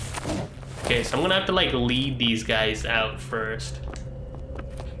 Okay, so I'm gonna have to like lead these guys out first.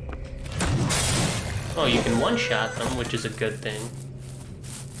 Oh, you can one-shot them, which is a good thing.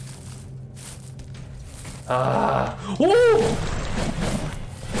 Woo!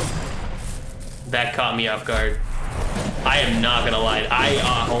 That caught me off guard. I am not gonna lie.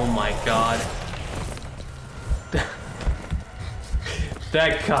 Oh my god.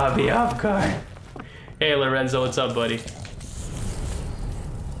 That caught me off guard. Hey Lorenzo, what's up, buddy?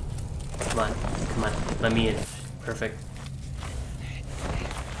 Come on, let me in. Perfect.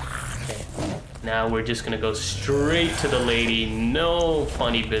 Okay, now we're just gonna go straight to the lady. No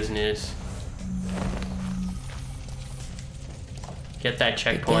funny business. Get that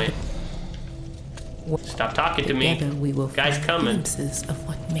checkpoint. Stop talking to me. We will Guys coming. Of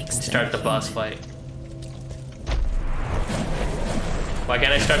what makes start the boss fight. Why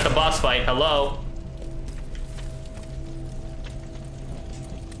can't I start the boss fight? Hello?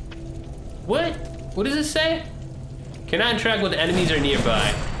 What? What does it say? Cannot interact with enemies or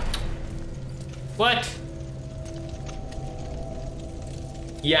nearby. What?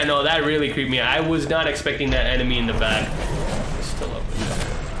 Yeah, no, that really creeped me out. I was not expecting that enemy in the back. It's still open.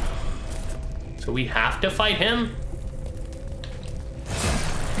 So we have to fight him?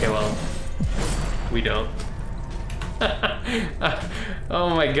 Okay, well, we don't. Oh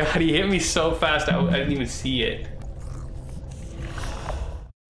my god, he hit me so fast I didn't even see it.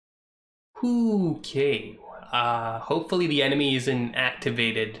 Okay. Hopefully the enemy isn't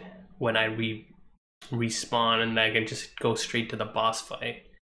activated when I respawn and I can just go straight to the boss fight.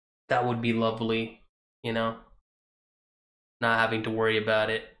 That would be lovely, you know? Not having to worry about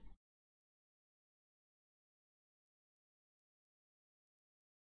it.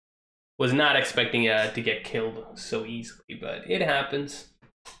 Was not expecting to get killed so easily, but it happens.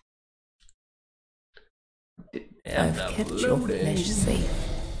 I've kept your flesh safe,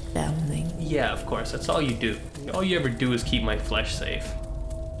 foundling. Yeah, of course. That's all you do. All you ever do is keep my flesh safe.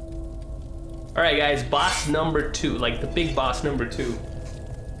 Alright guys, boss number 2. Like the big boss number 2.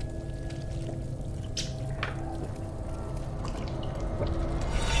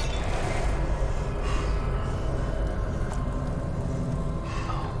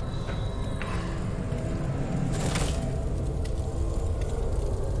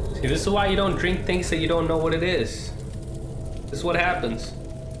 See, this is why you don't drink things that you don't know what it is. This is what happens.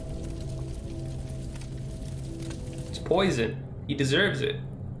 It's poison. He deserves it.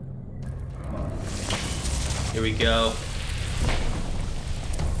 Here we go.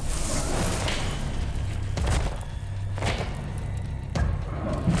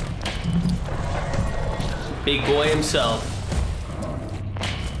 Big boy himself.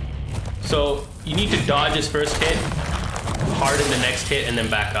 So you need to dodge his first hit, harden the next hit, and then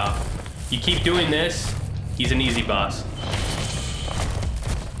back off. You keep doing this, he's an easy boss.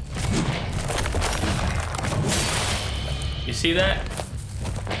 You see that?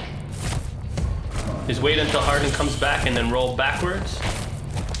 Just wait until Harden comes back and then roll backwards.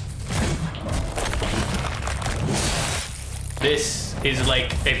 This is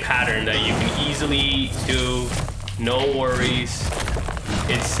like a pattern that you can easily do. No worries.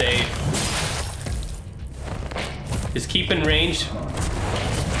 It's safe. Just keep in range.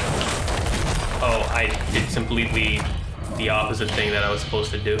 Oh, I did completely the opposite thing that I was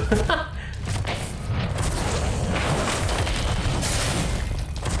supposed to do.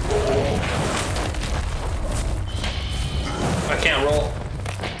 I can't roll.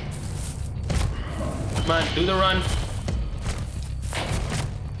 Come on, do the run.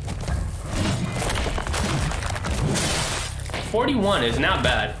 $41 is not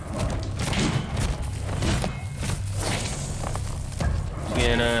bad.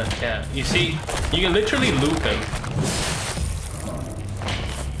 Yeah, you see, you can literally loop him.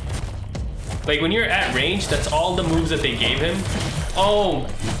 Like when you're at range, that's all the moves that they gave him. Oh!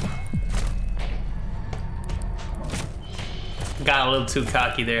 Got a little too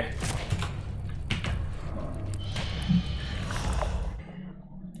cocky there.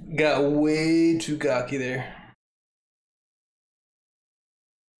 Got way too cocky there.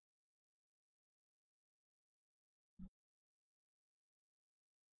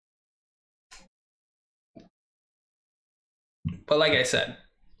 But like I said,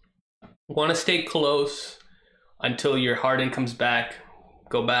 want to stay close until your Harden comes back.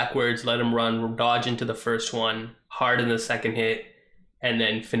 Go backwards, let him run, dodge into the first one, harden the second hit, and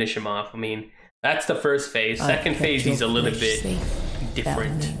then finish him off. I mean, that's the first phase. Second phase, he's a little bit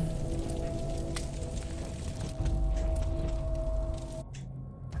different.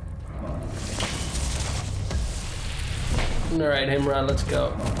 All right, Himran, let's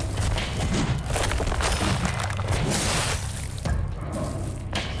go.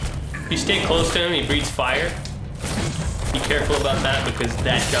 If you stay close to him, he breathes fire. Be careful about that because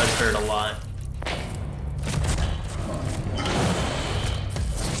that does hurt a lot.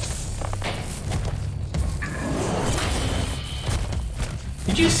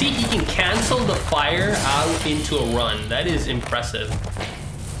 Did you see he can cancel the fire out into a run? That is impressive.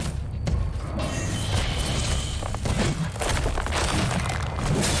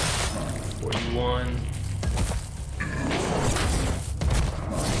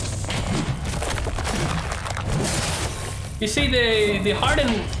 You see, the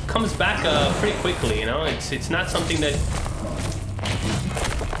Harden comes back pretty quickly, you know? It's not something that's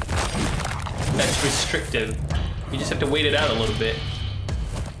restrictive. You just have to wait it out a little bit.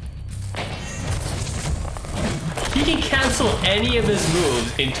 He can cancel any of his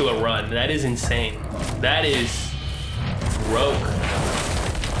moves into a run. That is insane. That is broke.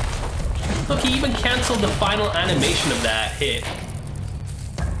 Look, he even canceled the final animation of that hit.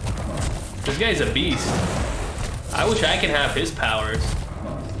 This guy's a beast. I wish I could have his powers.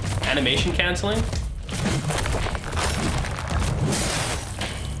 Animation canceling?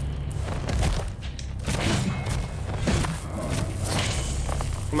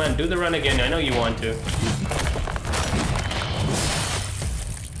 Come on, do the run again. I know you want to.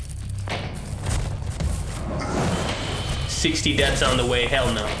 $60 deaths on the way.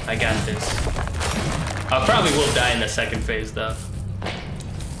 Hell no. I got this. I probably will die in the second phase, though.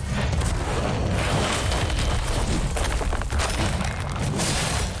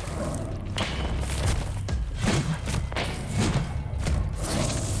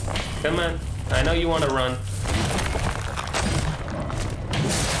 Come on. I know you want to run.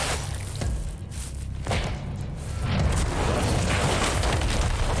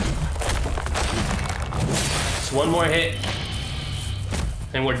 Just one more hit.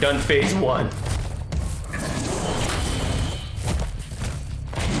 And we're done phase 1.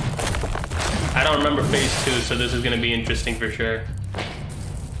 I don't remember phase 2, so this is going to be interesting for sure.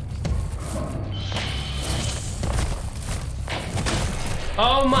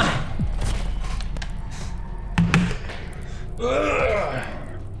 Oh my! Ugh.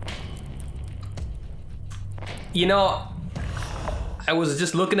 You know, I was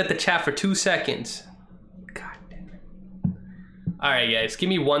just looking at the chat for 2 seconds. God damn it. Alright guys, give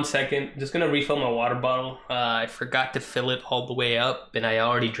me 1 second. Just gonna refill my water bottle. I forgot to fill it all the way up, and I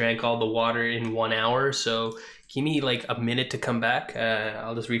already drank all the water in 1 hour, so give me like a minute to come back.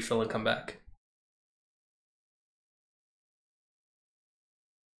 I'll just refill and come back.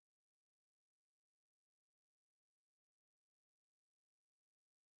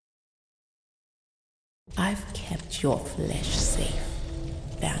 I've kept your flesh safe,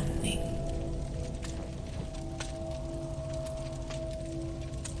 foundling.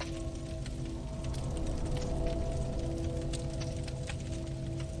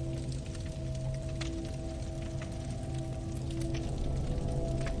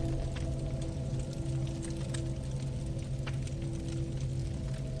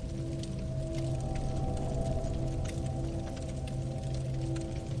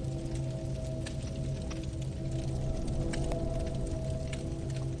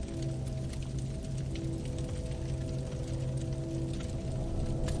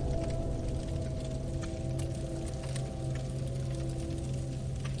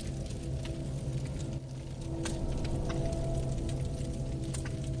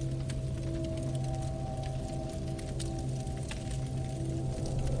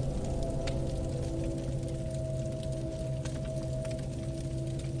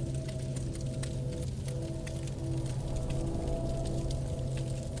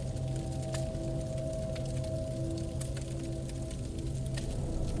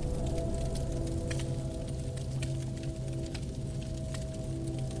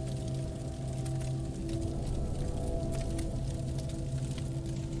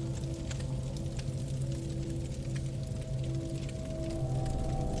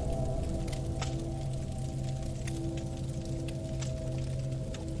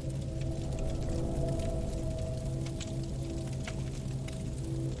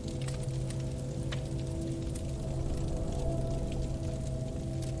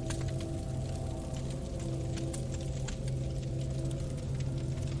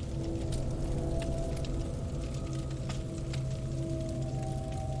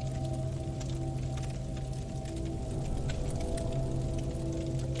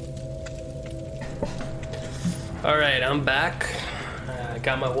 Alright, I'm back.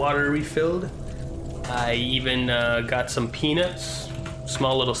 Got my water refilled. I even got some peanuts.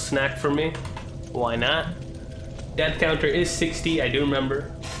 Small little snack for me. Why not? Death counter is 60, I do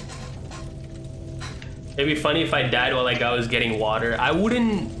remember. It'd be funny if I died while I was getting water. I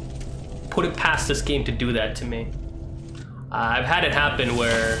wouldn't put it past this game to do that to me. I've had it happen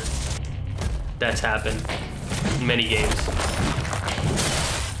where that's happened in many games.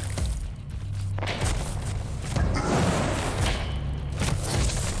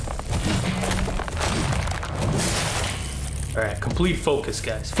 Alright, complete focus,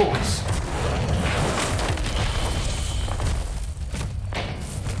 guys. Focus.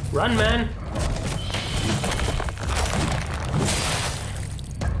 Run, man.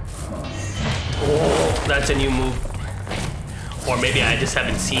 Oh, that's a new move. Or maybe I just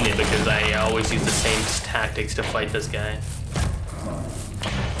haven't seen it because I always use the same tactics to fight this guy.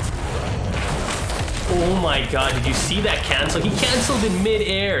 Oh my god, did you see that cancel? He canceled in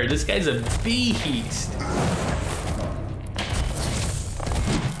mid-air. This guy's a beast.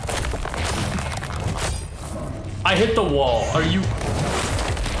 I hit the wall. Are you...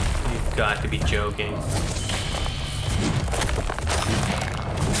 You've got to be joking.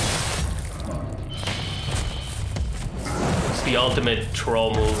 It's the ultimate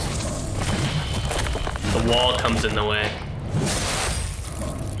troll move. The wall comes in the way.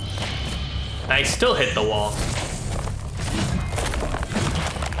 I still hit the wall.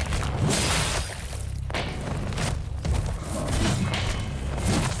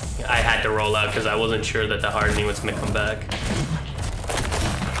 had to roll out because I wasn't sure that the hardening was gonna come back.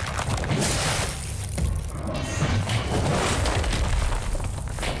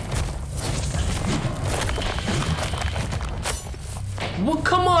 Well,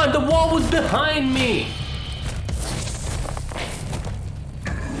 come on, the wall was behind me.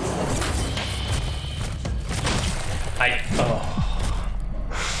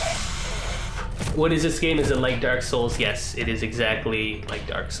 What is this game? Is it like Dark Souls? Yes, it is exactly like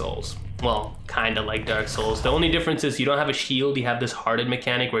Dark Souls. Well, kind of like Dark Souls. The only difference is you don't have a shield, you have this hardened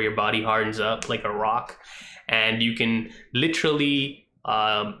mechanic where your body hardens up like a rock, and you can literally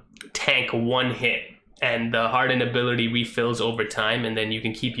tank one hit, and the hardened ability refills over time, and then you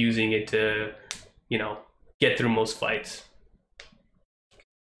can keep using it to, you know, get through most fights.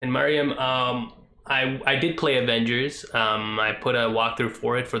 And Mariam, I did play Avengers. I put a walkthrough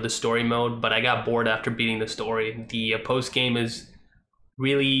for it for the story mode, but I got bored after beating the story. The post game is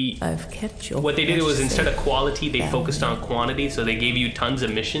really... I've kept your what they did was, instead of quality, they focused on quantity, so they gave you tons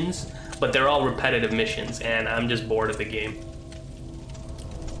of missions, but they're all repetitive missions, and I'm just bored of the game.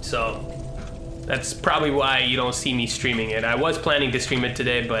 So that's probably why you don't see me streaming it. I was planning to stream it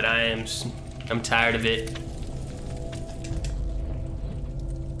today, but I'm tired of it.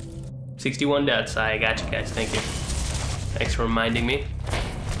 61 deaths. I got you guys. Thank you. Thanks for reminding me.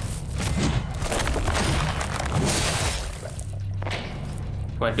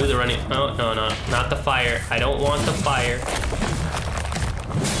 Come on, do the running. Oh, no, no, not the fire. I don't want the fire.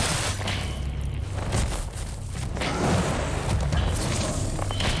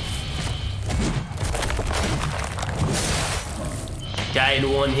 Die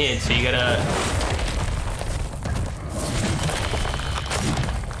in one hit, so you gotta...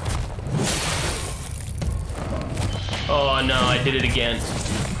 Oh no, I did it again.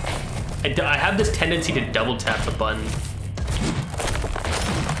 I have this tendency to double tap the button.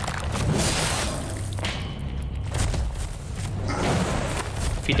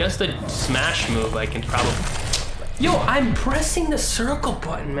 If he does the smash move, I can probably... Yo, I'm pressing the circle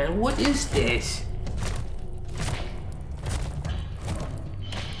button, man. What is this?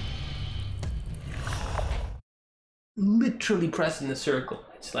 Literally pressing the circle.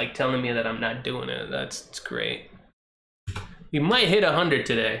 It's like telling me that I'm not doing it. It's great. We might hit 100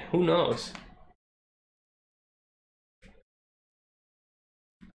 today. Who knows?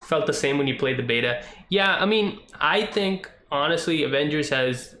 Felt the same when you played the beta. Yeah, I mean, I think honestly, Avengers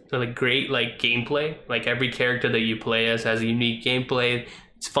has like great like gameplay. Like every character that you play as has a unique gameplay.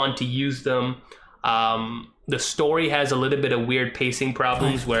 It's fun to use them. The story has a little bit of weird pacing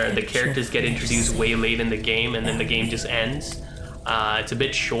problems where the characters get introduced way late in the game and then the game just ends. It's a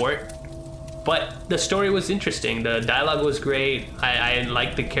bit short. But the story was interesting. The dialogue was great. I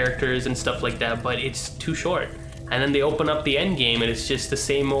liked the characters and stuff like that, but it's too short. And then they open up the end game and it's just the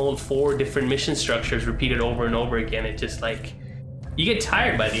same old 4 different mission structures repeated over and over again. It just like, you get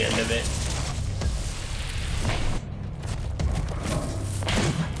tired by the end of it.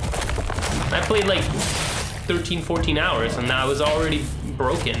 I played like 13, 14 hours and I was already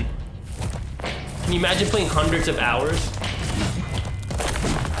broken. Can you imagine playing hundreds of hours?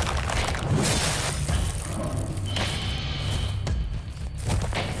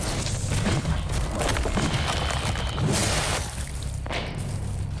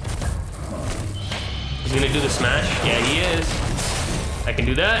 He's gonna do the smash? Yeah, he is. I can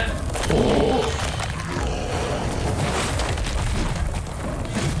do that.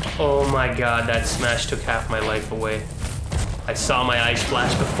 Oh my god, that smash took half my life away. I saw my eyes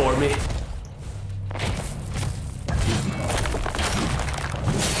flash before me.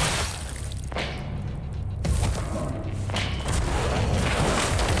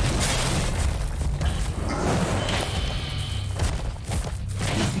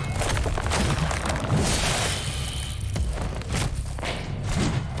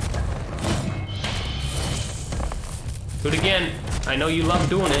 Do it again. I know you love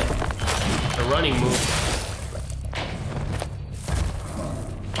doing it. A running move.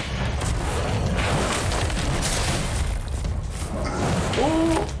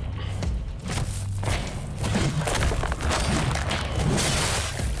 Ooh.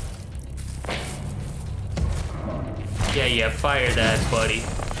 Yeah, fire that, buddy.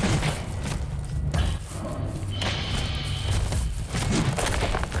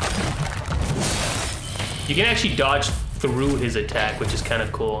 You can actually dodge through his attack, which is kind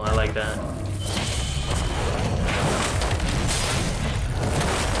of cool. I like that.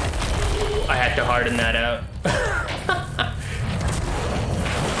 I had to harden that out.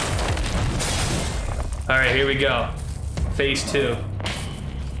 All right, here we go. Phase 2.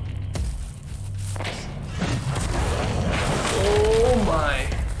 Oh my.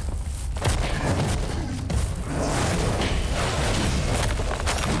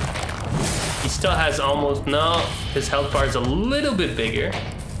 Still has almost no. His health bar is a little bit bigger.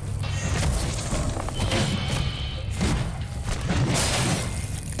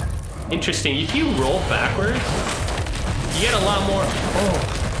 Interesting. If you roll backwards, you get a lot more.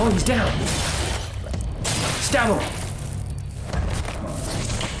 Oh, he's down. Stab him.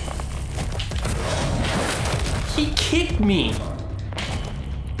 He kicked me.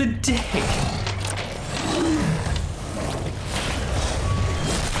 The dick.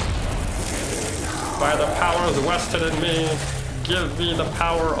 By the powers vested in me, give me the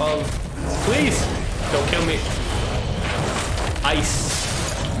power of... Please, don't kill me. Ice.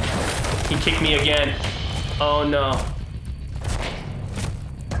 He kicked me again. Oh no.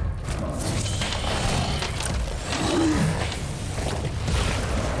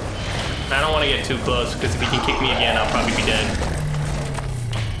 I don't want to get too close, because if he can kick me again, I'll probably be dead.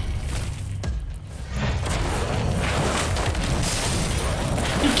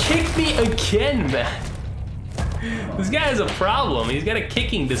 Kicked me again, man. This guy has a problem. He's got a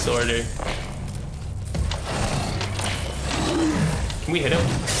kicking disorder. Can we hit him?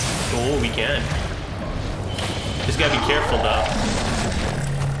 Oh, we can. Just gotta be careful, though.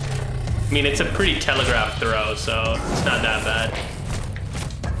 I mean, it's a pretty telegraphed throw, so it's not that bad.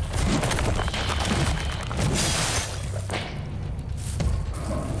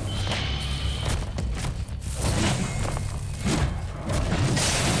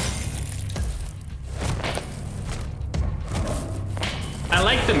 I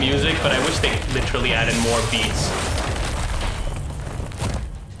like the music, but I wish they literally added more beats.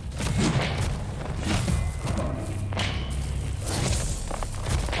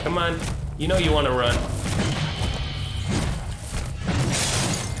 Come on, you know you want to run.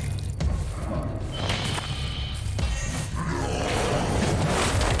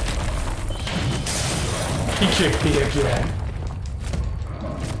 He kicked me again.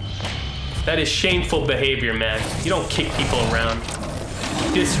 That is shameful behavior, man. You don't kick people around.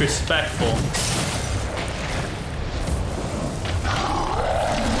 Disrespectful.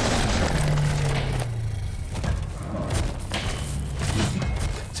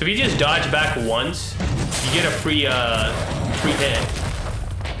 So if you just dodge back once, you get a free hit.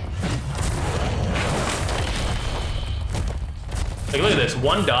 Like, look at this.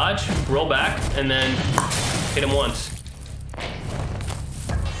 One dodge, roll back, and then hit him once.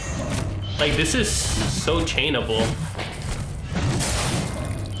 Like, this is so chainable.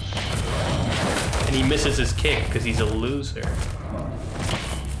 And he misses his kick because he's a loser.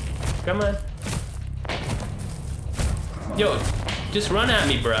 Come on. Yo, just run at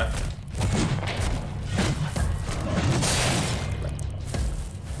me, bruh.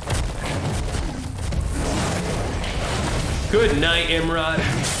 Good night, Imrod.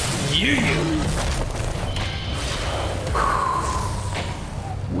 Yeah.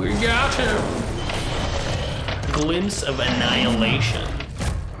 We got him. Glimpse of annihilation.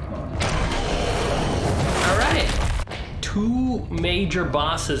 Alright. 2 major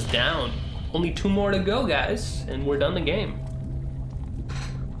bosses down. Only 2 more to go, guys, and we're done the game.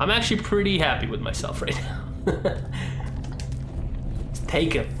 I'm actually pretty happy with myself right now. Let's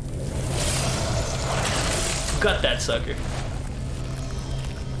take him. Got that sucker.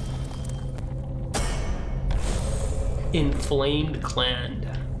 Inflamed Clan.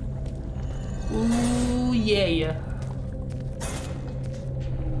 Ooh, yeah.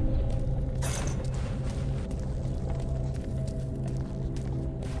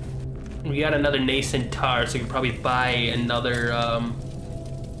 We got another nascent tar, so we can probably buy another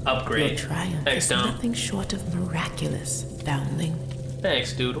upgrade. Your triumph Thanks, is Dom. nothing short of miraculous, foundling.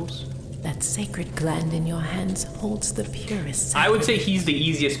 Thanks, Doodles. That sacred gland in your hands holds the purest I would say sacrament. he's the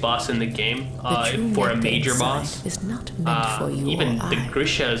easiest boss in the game The true for a nectar major inside boss. is not meant for you Even or the I,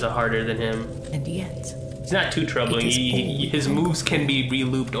 Grishas are harder than him. and yet, He's not too troubling. It is all His moves can be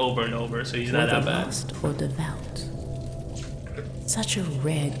re-looped over and over, so he's not whether that bad. lost or devout, such a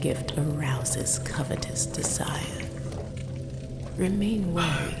rare gift arouses covetous desire. Remain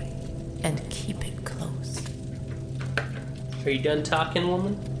wary and keep it close. Are you done talking,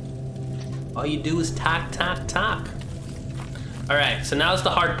 woman? All you do is talk, talk, talk. Alright, so now's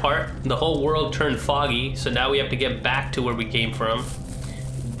the hard part. The whole world turned foggy, so now we have to get back to where we came from.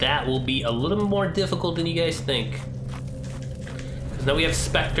 That will be a little more difficult than you guys think. Because now we have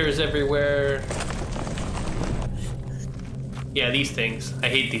specters everywhere. Yeah, these things. I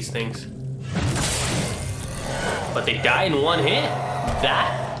hate these things. But they die in one hit.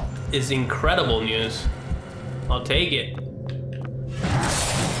 That is incredible news. I'll take it.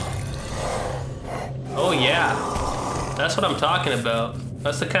 Oh yeah, that's what I'm talking about.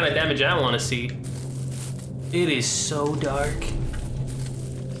 That's the kind of damage I want to see. It is so dark.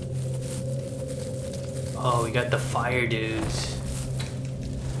 Oh, we got the fire dudes.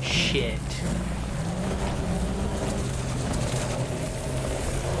 Shit.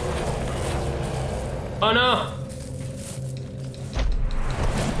 Oh no!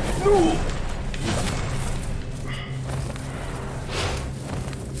 No!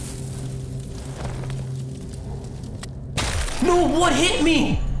 No, what hit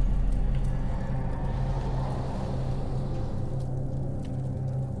me?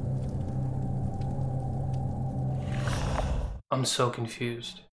 I'm so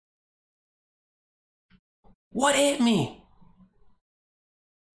confused. What hit me?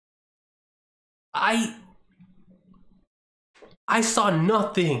 I saw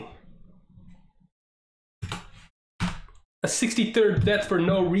nothing. A 63rd death for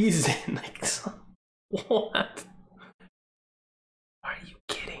no reason. Like, what? Are you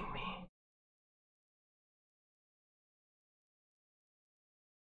kidding me?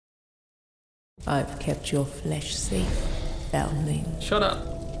 I've kept your flesh safe, foundling. Shut up.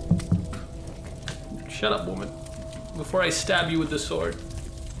 Shut up, woman. Before I stab you with the sword.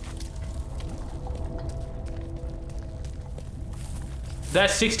 That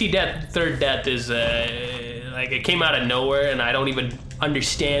 63rd death is, like, it came out of nowhere and I don't even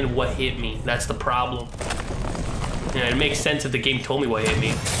understand what hit me. That's the problem. Yeah, it makes sense if the game told me what hit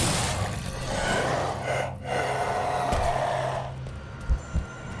me.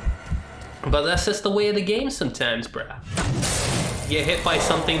 But that's just the way of the game sometimes, bruh. You get hit by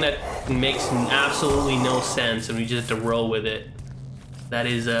something that makes absolutely no sense and we just have to roll with it. That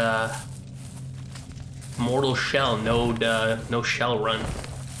is, Mortal Shell, no shell run,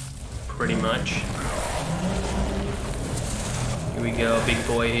 pretty much. Here we go, big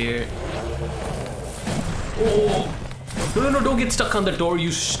boy here. Oh! No, don't get stuck on the door,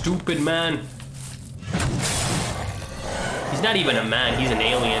 you stupid man. He's not even a man, he's an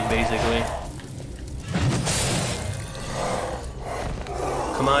alien, basically.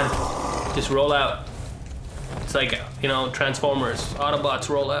 Come on, just roll out. It's like, you know, Transformers, Autobots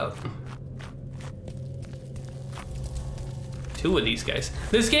roll out. Two of these guys.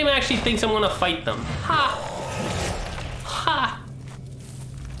 This game actually thinks I'm gonna fight them. Ha! Ha!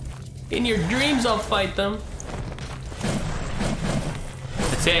 In your dreams I'll fight them.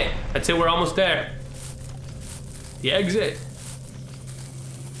 That's it. That's it, we're almost there. The exit.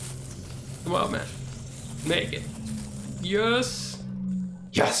 Come on, man. Make it. Yes.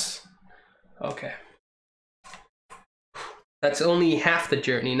 Yes. Okay. That's only half the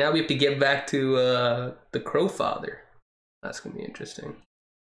journey. Now we have to get back to the Crowfather. That's gonna be interesting.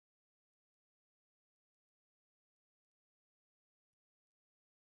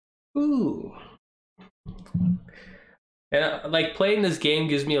 Ooh. And like playing this game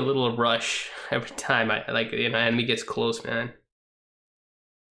gives me a little rush every time an enemy gets close, man.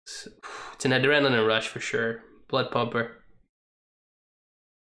 It's an adrenaline rush for sure. Blood pumper.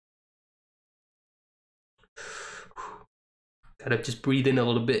 Gotta just breathe in a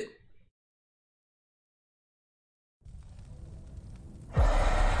little bit.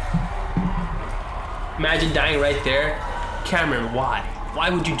 Imagine dying right there. Cameron, why? Why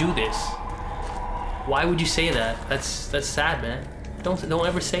would you do this? Why would you say that? That's sad, man. Don't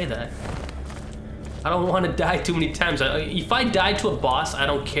ever say that. I don't want to die too many times. If I die to a boss, I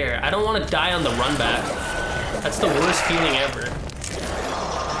don't care. I don't want to die on the run back. That's the worst feeling ever.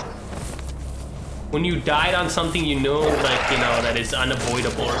 When you died on something you know, like, you know, that is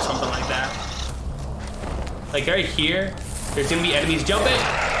unavoidable or something like that. Like right here, there's gonna be enemies jumping.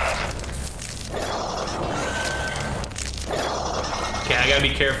 Okay, I gotta be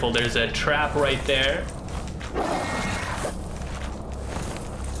careful. There's a trap right there.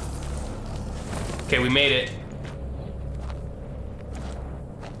 Okay, we made it.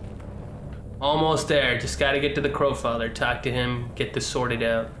 Almost there. Just gotta get to the Crowfather, talk to him, get this sorted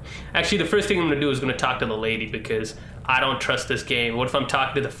out. Actually, the first thing I'm gonna do is gonna talk to the lady because I don't trust this game. What if I'm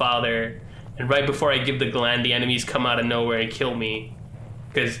talking to the father and right before I give the gland, the enemies come out of nowhere and kill me?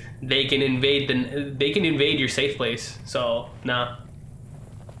 Because they can invade your safe place. So, nah.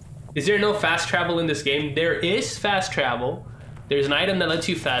 Is there no fast travel in this game? There is fast travel. There's an item that lets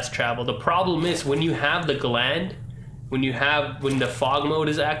you fast travel. The problem is when you have the gland, when the fog mode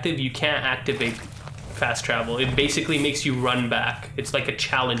is active, you can't activate fast travel. It basically makes you run back. It's like a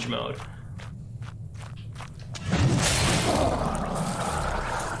challenge mode.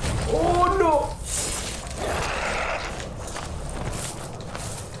 Oh no!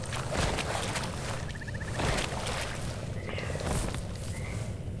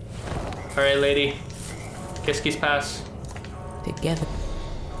 All right, lady. Qu'est-ce passe? Together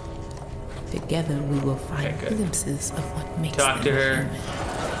we will find glimpses of what makes Talk to her.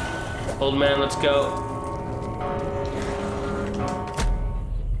 human. Old man, let's go.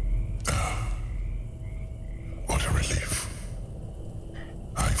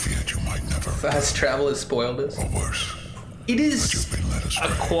 feared you might never. Fast travel has spoiled us. Or worse. It is You've been led astray.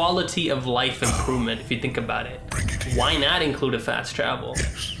 a quality of life improvement if you think about it. Bring it here. Why not include a fast travel?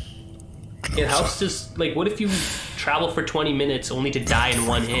 Yes. It helps us, like, what if you travel for 20 minutes only to die in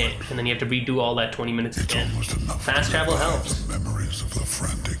one hit, and then you have to redo all that 20 minutes It's again? almost enough Fast to travel revive helps. the memories of the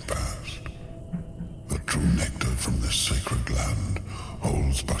frantic past. The true nectar from this sacred land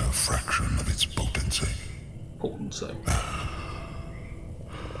holds but a fraction of its potency.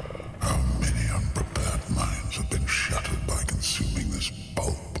 How many unprepared minds have been shattered by consuming this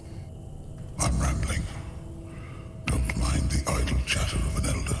pulp? I'm rambling. Don't mind the idle chatter of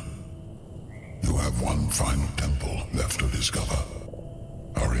an elder. You have one final temple left to discover.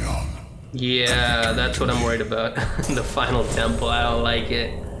 Hurry on. Yeah, that's what I'm worried about. The final temple, I don't like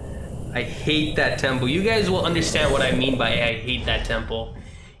it. I hate that temple. You guys will understand what I mean by I hate that temple.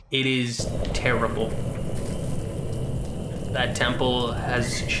 It is terrible. That temple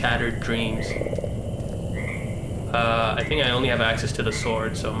has shattered dreams. I think I only have access to the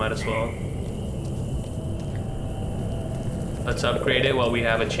sword, so might as well. Let's upgrade it while we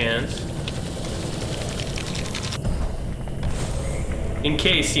have a chance. In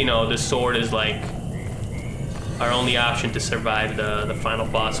case, you know, the sword is like our only option to survive the final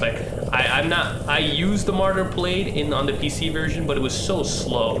boss fight. I used the Martyr Blade on the PC version, but it was so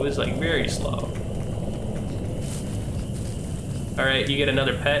slow. It was like very slow. Alright, you get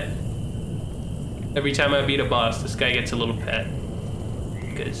another pet. Every time I beat a boss, this guy gets a little pet.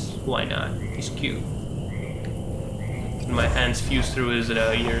 Because why not? He's cute. And my hands fuse through his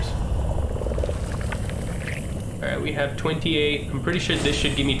ears. Alright, we have 28. I'm pretty sure this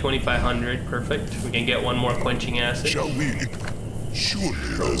should give me 2,500. Perfect. We can get one more quenching acid. Shall we? Surely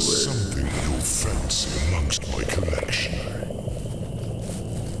there's something you'll fancy amongst my collection.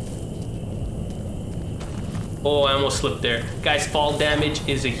 Oh, I almost slipped there. Guys, fall damage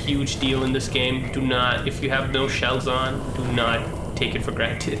is a huge deal in this game. Do not, if you have no shells on, do not take it for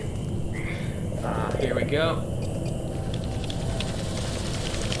granted. Here we go.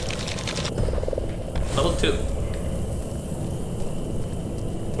 Level 2.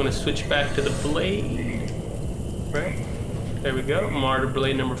 I'm gonna switch back to the blade. Right? There we go. Martyr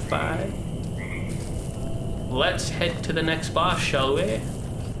Blade number 5. Let's head to the next boss, shall we?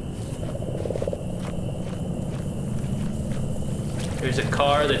 There's a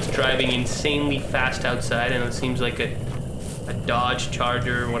car that's driving insanely fast outside, and it seems like a Dodge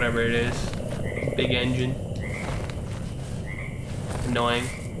Charger, whatever it is. Big engine. Annoying.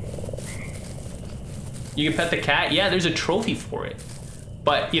 You can pet the cat? Yeah, there's a trophy for it.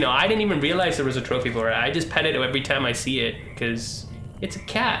 But, you know, I didn't even realize there was a trophy for it. I just pet it every time I see it, because it's a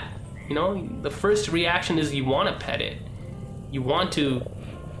cat. You know, the first reaction is you want to pet it. You want to,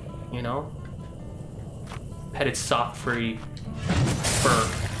 you know, pet its soft, furry fur.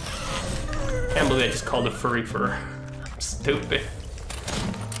 Can't believe I just called it furry fur. I'm stupid.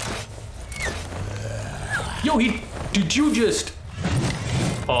 Yo, did you just...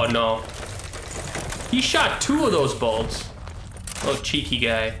 Oh no. He shot 2 of those bolts. Oh, cheeky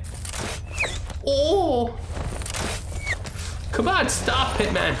guy. Oh! Come on, stop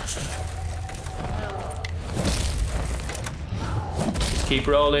it, man. Just keep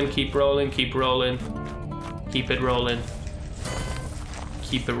rolling, keep rolling, keep rolling. Keep it rolling.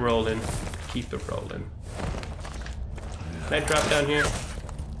 Keep it rolling. Keep it rolling. Can I drop down here?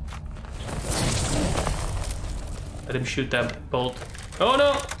 Let him shoot that bolt. Oh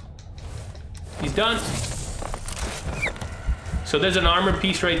no! He's done. So there's an armor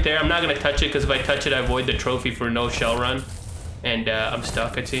piece right there. I'm not gonna touch it because if I touch it, I void the trophy for no shell run. And I'm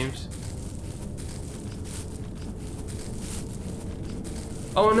stuck, it seems.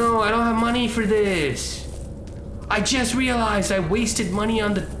 Oh no, I don't have money for this. I just realized I wasted money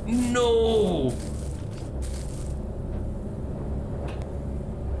on the... No!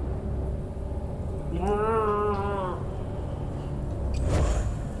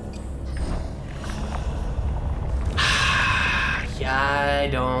 I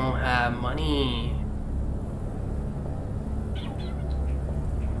don't have money.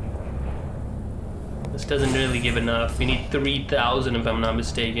 This doesn't really give enough. We need 3,000 if I'm not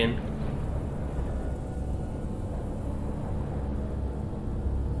mistaken.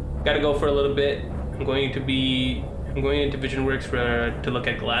 Gotta go for a little bit. I'm going into VisionWorks to look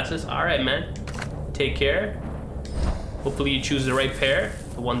at glasses. Alright, man. Take care. Hopefully you choose the right pair,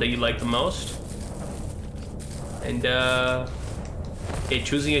 the one that you like the most. And hey,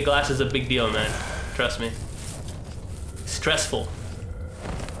 choosing a glass is a big deal, man. Trust me. Stressful.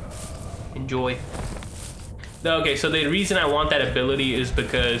 Enjoy. Okay, so the reason I want that ability is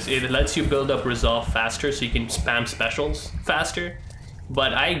because it lets you build up resolve faster, so you can spam specials faster.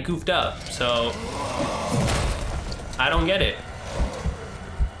 but I goofed up, so I don't get it.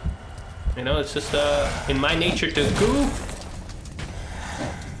 You know, it's just in my nature to goof.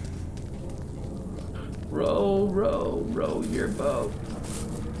 Row, row, row your boat.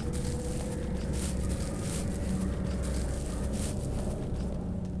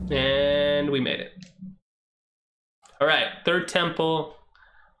 And we made it. All right, third temple.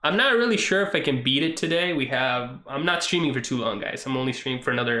 I'm not really sure if I can beat it today. I'm not streaming for too long, guys. I'm only streaming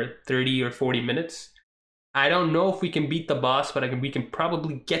for another 30 or 40 minutes. I don't know if we can beat the boss, but we can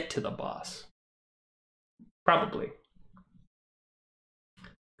probably get to the boss. Probably.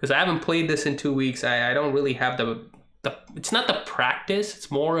 Because I haven't played this in 2 weeks. I don't really have it's not the practice, it's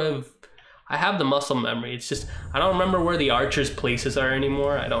more of, I have the muscle memory. It's just, I don't remember where the archers' places are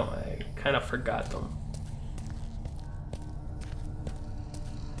anymore. I kind of forgot them.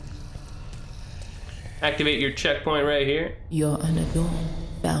 Activate your checkpoint right here. You're an adorned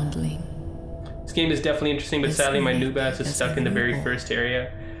foundling. This game is definitely interesting, but sadly my noob ass is stuck in the very first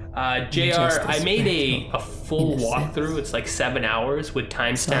area. JR, I made a full walkthrough. It's like 7 hours with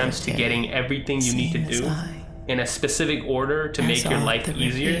timestamps to getting everything you need to do in a specific order to make your life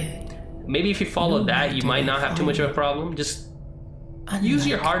easier. Maybe if you follow that, you might not have too much of a problem. Just use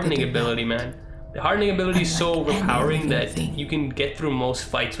your hardening ability, man. The hardening ability is so overpowering that you can get through most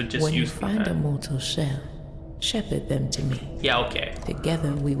fights with just using that. When you find a mortal shell, shepherd them to me. Yeah, okay.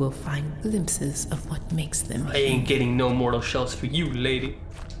 Together we will find glimpses of what makes them I ain't getting no mortal shells for you, lady.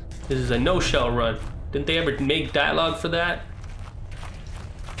 This is a no-shell run. Didn't they ever make dialogue for that?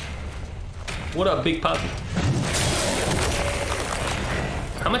 What up, Big Puppy?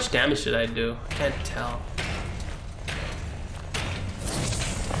 How much damage did I do? I can't tell.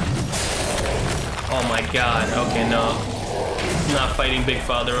 Oh my god, okay, no. I'm not fighting Big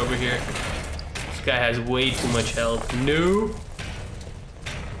Father over here. This guy has way too much health. No.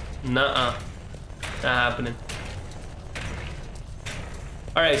 Nuh-uh. Not happening.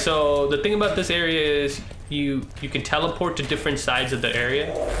 Alright, so the thing about this area is you can teleport to different sides of the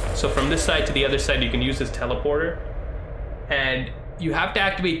area. So from this side to the other side, you can use this teleporter. And you have to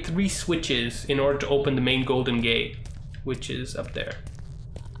activate 3 switches in order to open the main golden gate, which is up there.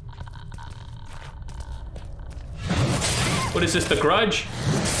 What is this, the Grudge?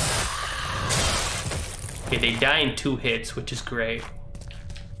 Okay, they die in 2 hits, which is great.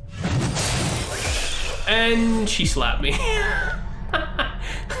 And she slapped me.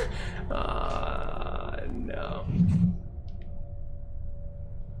 No.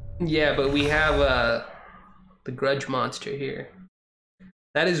 Yeah, but we have the Grudge monster here.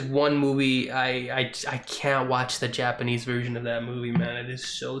 That is one movie I can't watch the Japanese version of that movie, man. It is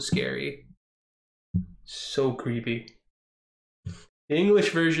so scary. So creepy. The English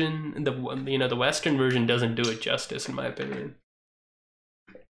version, the Western version doesn't do it justice, in my opinion.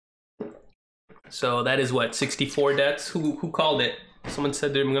 So that is what, 64 deaths? Who called it? Someone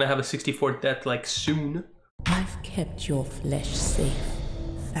said they're gonna have a 64th death like soon. I've kept your flesh safe,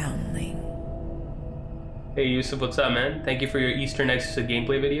 foundling. Hey Yusuf, what's up, man? Thank you for your Eastern Exorcist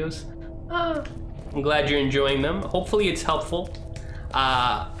gameplay videos. I'm glad you're enjoying them. Hopefully it's helpful.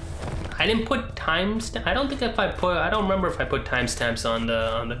 I didn't put timestamps. I don't remember if I put timestamps on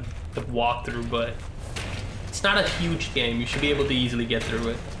the walkthrough, but it's not a huge game. You should be able to easily get through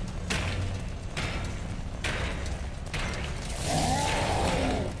it.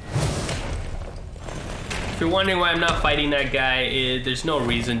 If you're wondering why I'm not fighting that guy, there's no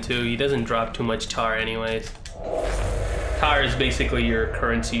reason to. He doesn't drop too much tar anyways. Tar is basically your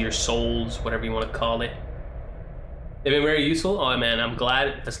currency, your souls, whatever you want to call it. They've been very useful. Oh man, I'm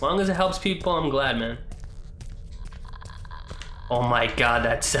glad. As long as it helps people, I'm glad, man. Oh my god,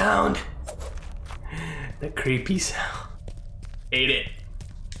 that sound. The creepy sound. Hate it.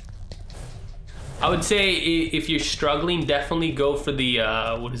 I would say if you're struggling, definitely go for the,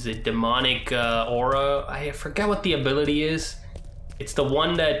 what is it, demonic aura. I forgot what the ability is. It's the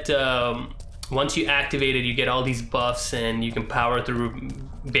one that once you activate it, you get all these buffs and you can power through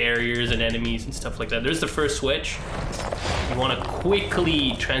barriers and enemies and stuff like that. There's the first switch. You want to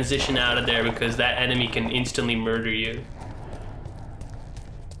quickly transition out of there because that enemy can instantly murder you.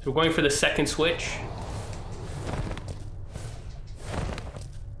 So we're going for the second switch.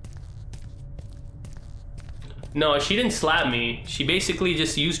 No, she didn't slap me. She basically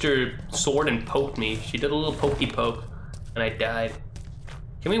just used her sword and poked me. She did a little pokey poke, and I died.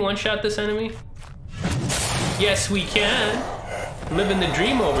 Can we one-shot this enemy? Yes, we can. Living the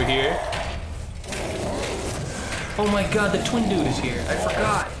dream over here. Oh my god, the twin dude is here. I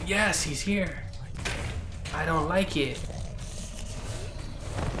forgot. Yes, he's here. I don't like it.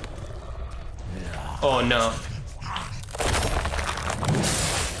 Oh no.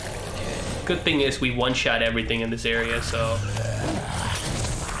 Good thing is we one-shot everything in this area, so...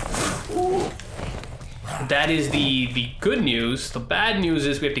 That is the good news. The bad news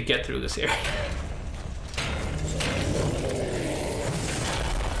is we have to get through this area.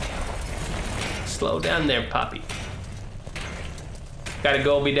 Slow down there, Poppy. Gotta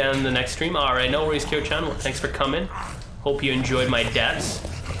go, be down in the next stream. Alright, no worries, Kyo-chan. Well, thanks for coming. Hope you enjoyed my deaths.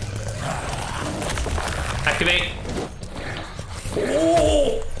 Activate.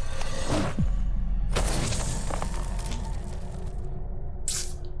 Oh!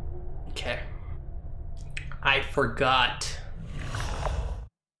 Okay. I forgot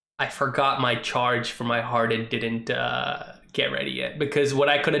my charge for my harden didn't get ready yet, because what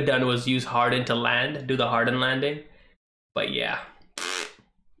I could have done was use harden to land, do the harden landing. But yeah,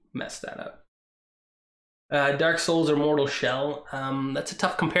 messed that up. Dark Souls or Mortal Shell? That's a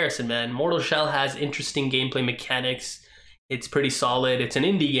tough comparison, man. Mortal Shell has interesting gameplay mechanics. It's pretty solid. It's an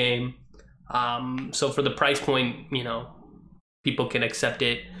indie game. So for the price point, you know, people can accept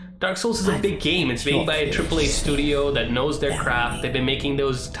it. Dark Souls is a big game. It's made by a AAA studio that knows their craft. They've been making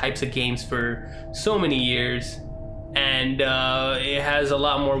those types of games for so many years. And it has a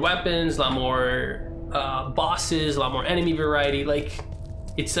lot more weapons, a lot more bosses, a lot more enemy variety. Like,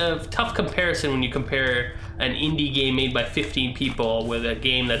 it's a tough comparison when you compare an indie game made by 15 people with a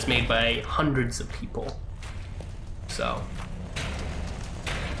game that's made by hundreds of people. So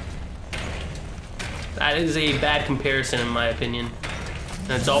that is a bad comparison in my opinion.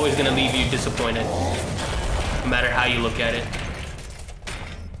 And it's always going to leave you disappointed, no matter how you look at it.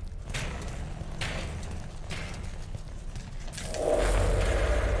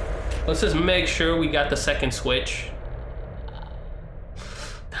 Let's just make sure we got the second switch.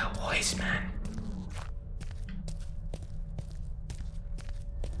 That voice, man.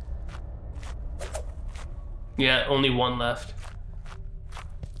 Yeah, only one left.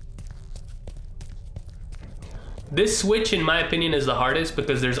 This switch, in my opinion, is the hardest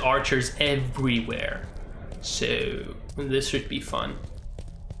because there's archers everywhere. So this should be fun.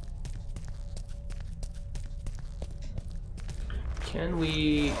 Can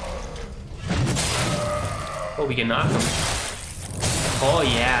we... Oh, we can knock him. Oh,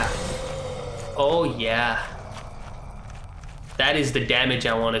 yeah. Oh, yeah. That is the damage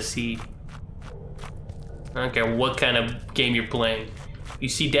I want to see. I don't care what kind of game you're playing. You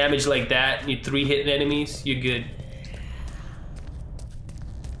see damage like that, you 3-hit enemies, you're good.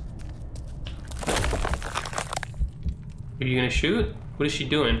 Are you gonna shoot? What is she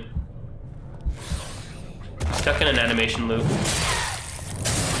doing? Stuck in an animation loop.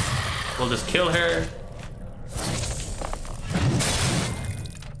 We'll just kill her.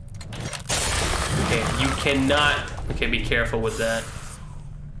 Okay, you cannot... Okay, be careful with that.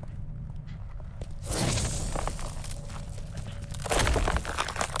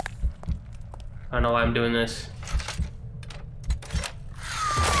 I don't know why I'm doing this.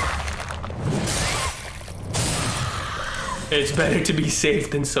 It's better to be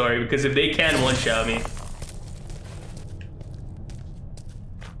safe than sorry, because if they can one-shot me...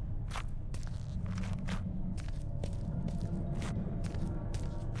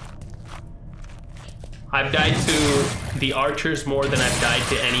 I've died to the archers more than I've died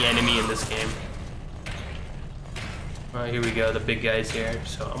to any enemy in this game. Alright, here we go, the big guy's here.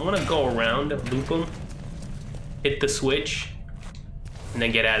 So I'm gonna go around, loop him, hit the switch, and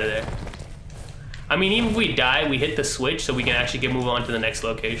then get out of there. I mean, even if we die, we hit the switch so we can actually move on to the next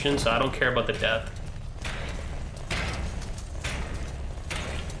location, so I don't care about the death.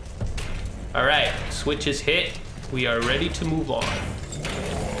 Alright, switch is hit. We are ready to move on.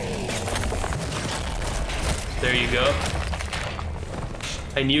 There you go.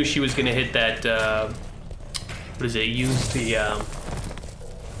 I knew she was gonna hit that, what is it? Use the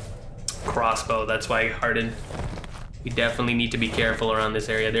crossbow. That's why I hardened. We definitely need to be careful around this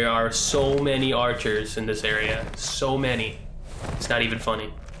area. There are so many archers in this area. So many. It's not even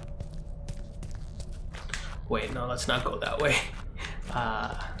funny. Wait, no, let's not go that way.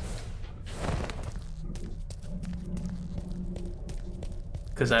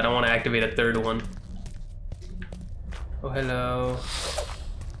 Because I don't want to activate a third one. Oh, hello.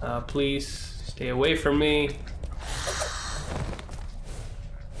 Please stay away from me.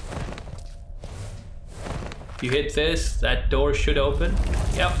 If you hit this, that door should open.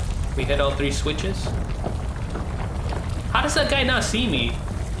 Yep, we hit all 3 switches. How does that guy not see me?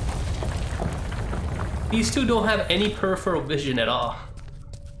 These two don't have any peripheral vision at all.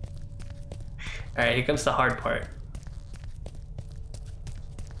 Alright, here comes the hard part.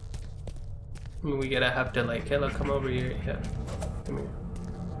 We gotta have to like, hello, come over here. Yeah, come here.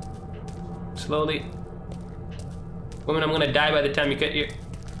 Slowly. Woman, I'm gonna die by the time you get here.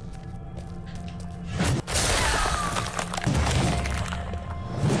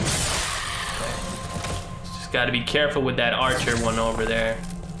 Just gotta be careful with that archer one over there.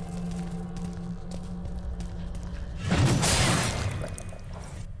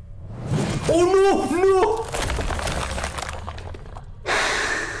 Oh no, no!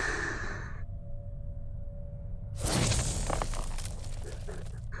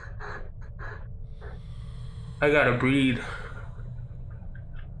 I gotta breathe.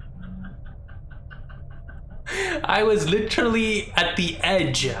 I was literally at the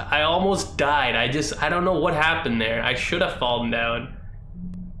edge. I almost died. I don't know what happened there. I should have fallen down.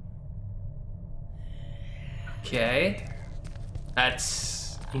 Okay.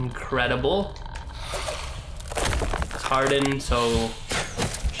 That's incredible. It's hardened, so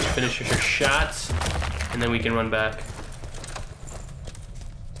she finishes her shots, and then we can run back.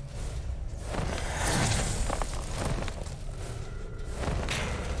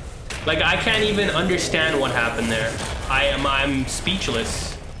 Like, I can't even understand what happened there. I'm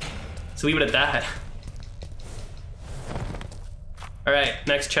speechless. So leave it at that. All right,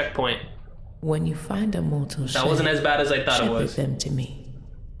 next checkpoint. When you find a mortal that wasn't as bad as I thought it was. Shepherd them to me.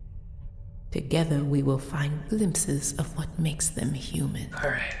 Together we will find glimpses of what makes them human. All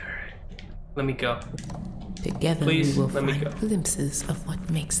right. Let me go. Together Please, we will let me find go. glimpses of what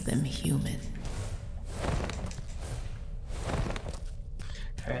makes them human.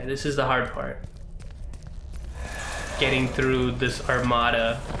 All right, this is the hard part. Getting through this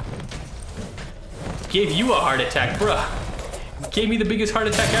armada. Gave you a heart attack, bruh. Gave me the biggest heart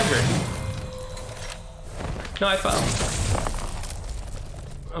attack ever. No, I fell.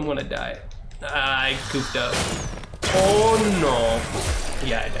 I'm gonna die. I goofed up. Oh no.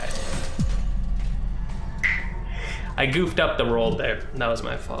 Yeah, I died. I goofed up the roll there. That was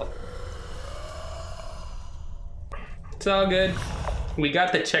my fault. It's all good. We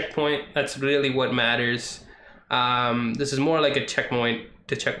got the checkpoint. That's really what matters. This is more like a checkpoint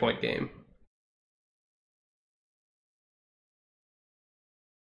to checkpoint game.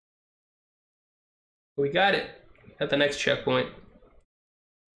 We got it. At the next checkpoint.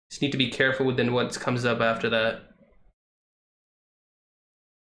 Just need to be careful with what comes up after that.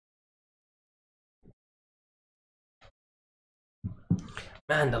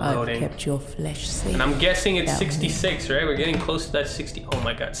 Man, the loading. I've kept your flesh safe. And I'm guessing it's 66, right? We're getting close to that 60. Oh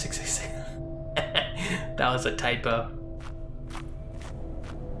my god, 66. That was a typo.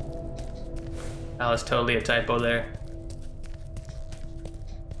 That was totally a typo there.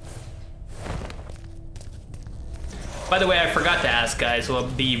 By the way, I forgot to ask, guys, well,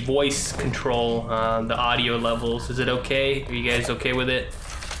 the voice control, the audio levels, is it okay? Are you guys okay with it?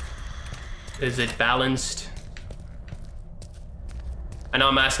 Is it balanced? I know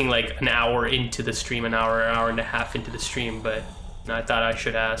I'm asking like an hour into the stream, an hour and a half into the stream, but I thought I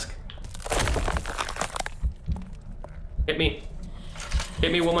should ask. Hit me.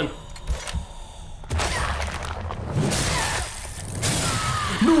 Hit me, woman.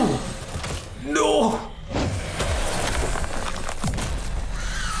 No! No!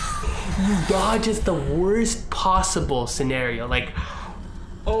 Dodge is the worst possible scenario. Like,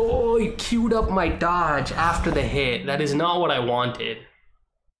 oh, he queued up my dodge after the hit. That is not what I wanted.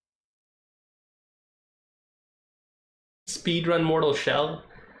 Speedrun Mortal Shell.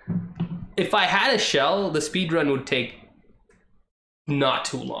 If I had a shell, the speedrun would take not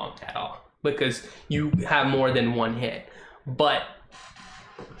too long at all because you have more than one hit. But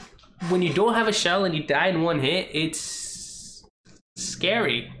when you don't have a shell and you die in one hit, it's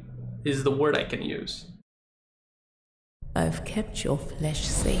scary is the word I can use. I've kept your flesh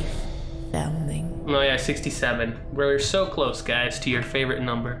safe, foundling. Oh yeah, 67. We're so close, guys, to your favorite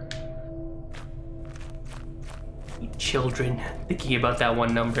number. You children thinking about that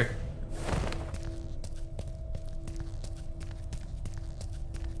one number.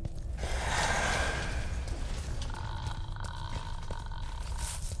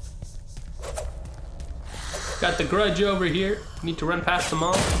 Got the grudge over here. Need to run past them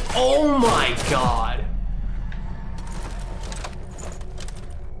all. Oh my god!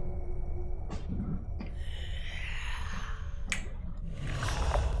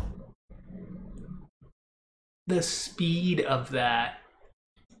 The speed of that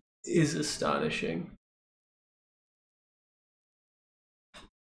is astonishing.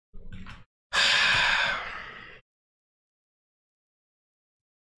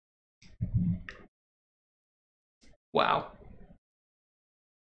 Wow.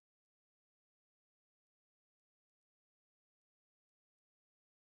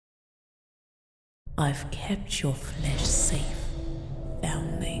 I've kept your flesh safe,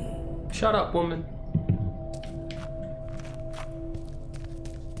 foundling. Shut up, woman.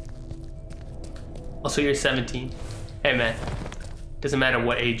 Also, you're 17. Hey, man. Doesn't matter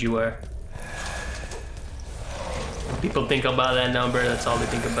what age you are. People think about that number, that's all they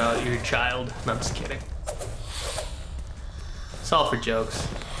think about. You're a child. No, I'm just kidding. It's all for jokes.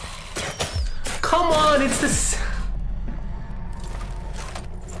 Come on, it's this.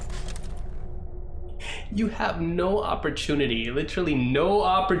 You have no opportunity, literally no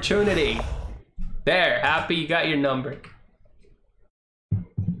opportunity. There, happy you got your number.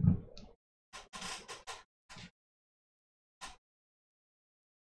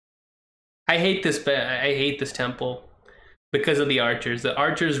 I hate this temple because of the archers. The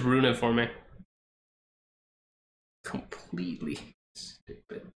archers ruin it for me. Completely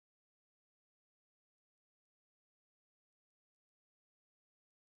stupid.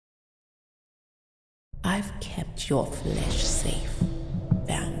 I've kept your flesh safe,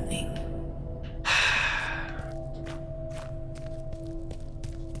 foundling.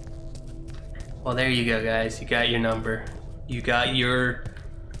 Well, there you go, guys. You got your number. You got your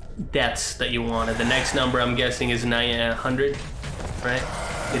deaths that you wanted. The next number, I'm guessing, is 900, right?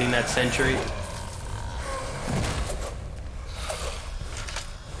 Getting that century.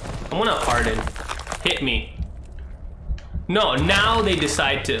 I want to harden. Hit me. No, now they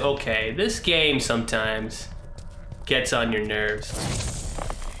decide to... Okay, this game sometimes gets on your nerves.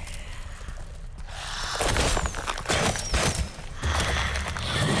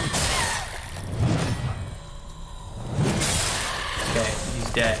 Okay,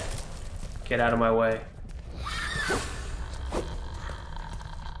 he's dead. Get out of my way.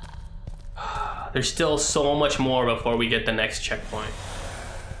 There's still so much more before we get the next checkpoint.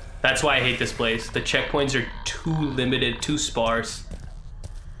 That's why I hate this place. The checkpoints are too limited, too sparse.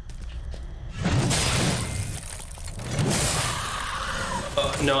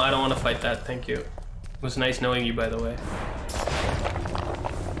 No, I don't want to fight that, thank you. It was nice knowing you, by the way.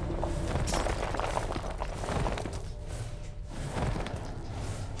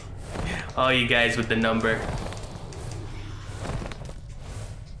 Oh, you guys with the number.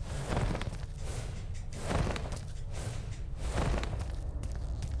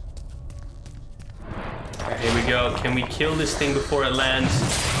 Alright, here we go. Can we kill this thing before it lands?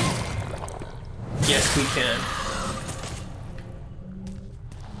 Yes, we can.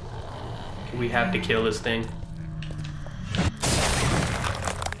 We have to kill this thing.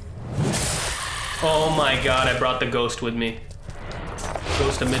 Oh my god, I brought the ghost with me.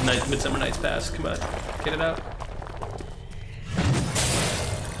 Ghost of Midsummer Night's Past. Come on, get it out.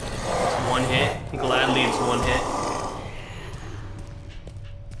 It's one hit. Gladly, it's one hit.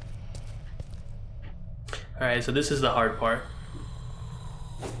 Alright, so this is the hard part.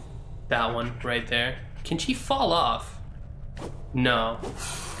 That one right there. Can she fall off? No.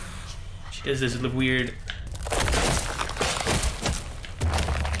 She does this weird...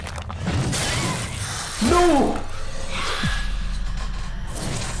 No!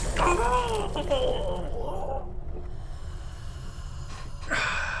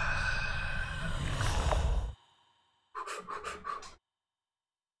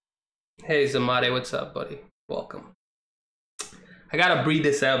 Hey Zamade, what's up, buddy? Welcome. I gotta breathe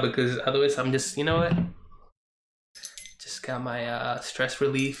this out because otherwise I'm just, you know what? Just got my stress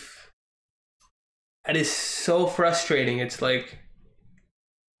relief. That is so frustrating. It's like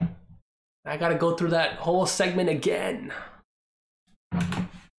I gotta go through that whole segment again.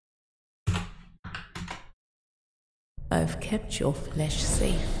 I've kept your flesh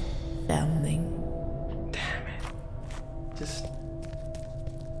safe, foundling. Damn it. Just...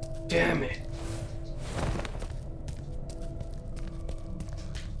 Damn it.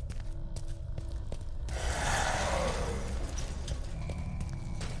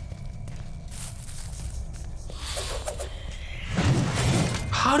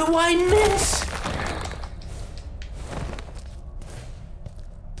 How do I miss?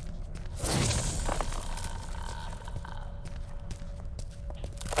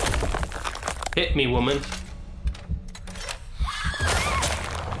 Hit me, woman.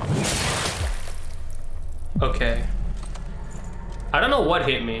 Okay. I don't know what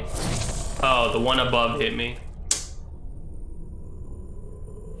hit me. Oh, the one above hit me.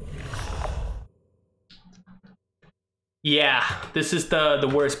 Yeah, this is the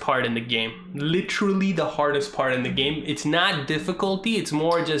worst part in the game. Literally the hardest part in the game. It's not difficulty, it's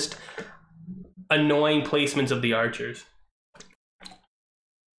more just annoying placements of the archers.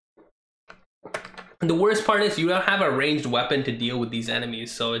 And the worst part is you don't have a ranged weapon to deal with these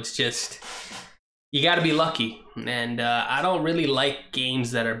enemies, so it's just... You gotta be lucky. And I don't really like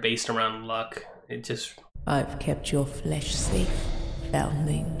games that are based around luck. It just... I've kept your flesh safe,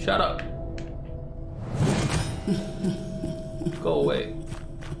 foundling. Shut up. Go away.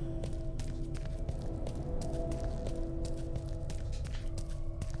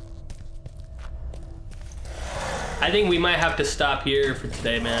 I think we might have to stop here for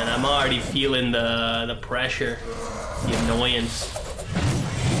today, man. I'm already feeling the pressure, the annoyance.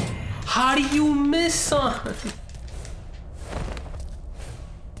 How do you miss, son?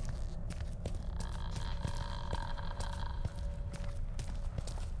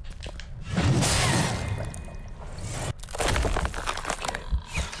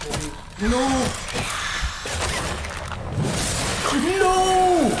 No! No!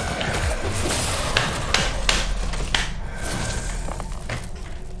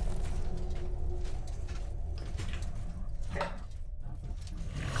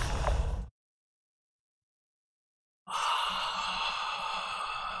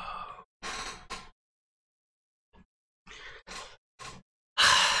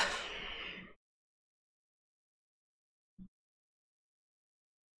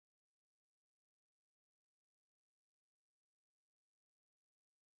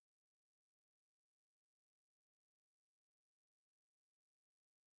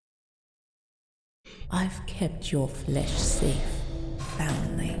 I've kept your flesh safe,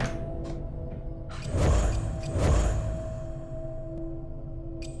 foundling.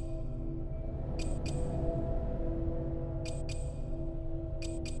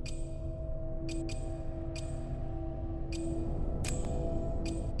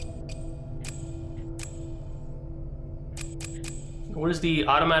 What is the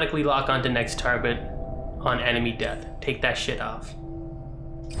automatically lock onto next target on enemy death? Take that shit off.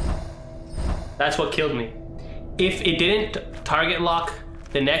 That's what killed me. If it didn't target lock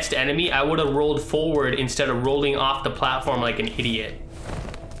the next enemy, I would have rolled forward instead of rolling off the platform like an idiot.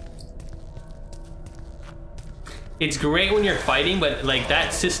 It's great when you're fighting, but like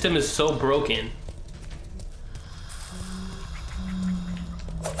that system is so broken.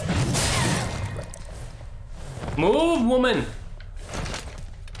 Move, woman!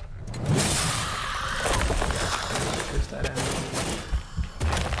 Where's that enemy?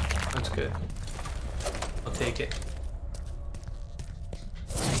 That's good. I'll take it.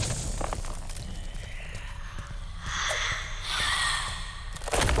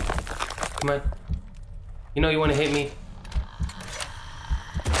 Come on. You know you want to hit me.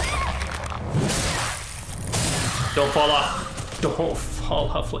 Don't fall off. Don't fall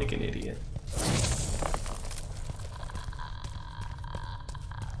off like an idiot.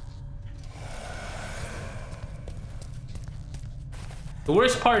 The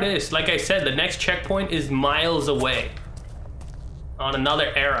worst part is, like I said, the next checkpoint is miles away. On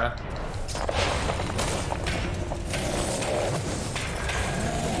another era.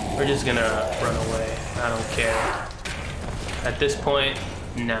 We're just gonna run away. I don't care. At this point,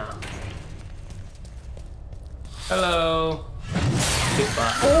 no. Hello.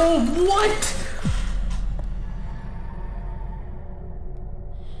 Goodbye. Oh, what?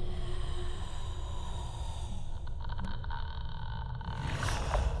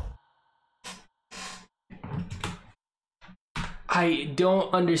 I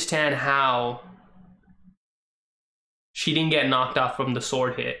don't understand how she didn't get knocked off from the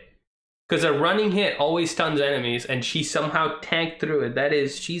sword hit. Because a running hit always stuns enemies, and she somehow tanked through it. That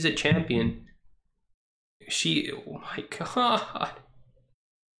is, she's a champion. Oh my god.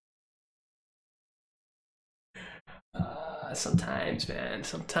 Sometimes, man,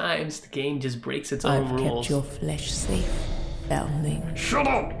 sometimes the game just breaks its own rules. I've kept your flesh safe, foundling. Shut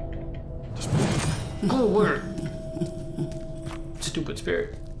up! Just go away. Stupid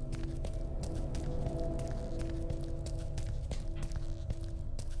spirit.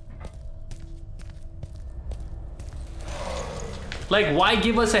 Like, why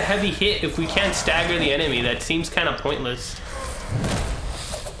give us a heavy hit if we can't stagger the enemy? That seems kind of pointless.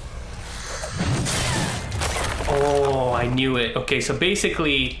 Oh, I knew it. Okay, so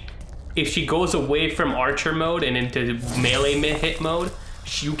basically, if she goes away from archer mode and into melee hit mode,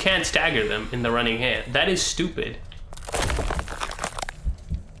 you can't stagger them in the running hit. That is stupid.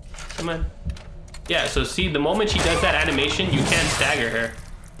 Come on. Yeah, so see, the moment she does that animation, you can't stagger her.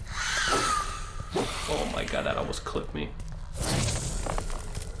 Oh my god, that almost clipped me.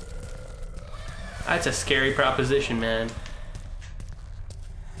 That's a scary proposition, man.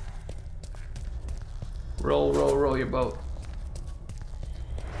 Roll, roll, roll your boat.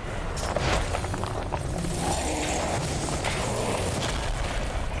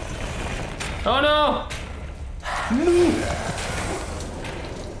 Oh no!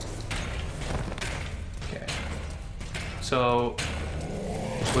 Okay. So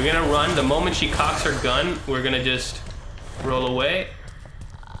we're gonna run. The moment she cocks her gun, we're gonna just roll away.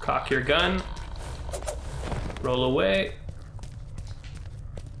 Cock your gun. Roll away.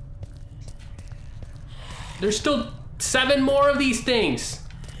 There's still 7 more of these things.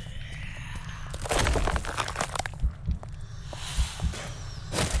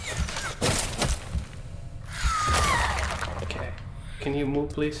 move,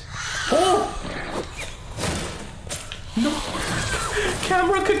 please? Oh! No!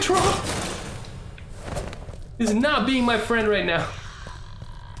 Camera control is not being my friend right now.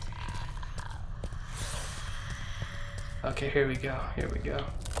 Okay, here we go. Here we go.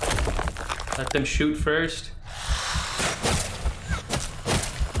 Let them shoot first.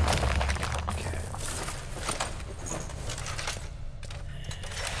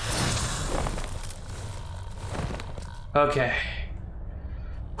 Okay.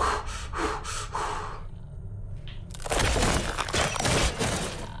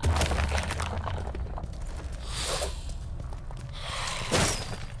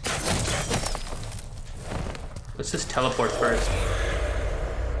 Let's just teleport first.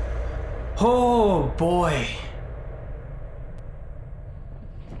 Oh boy.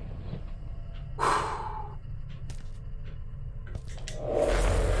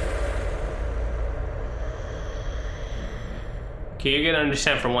 Okay, you're gonna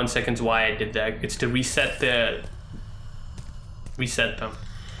understand for 1 second why I did that. It's to reset them.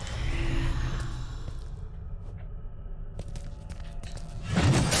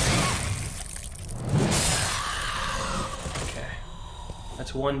 Okay,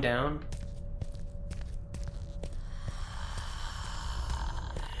 that's one down.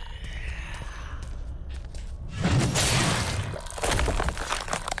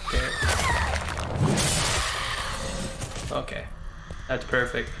 Okay. That's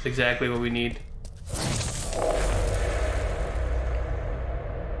perfect. That's exactly what we need.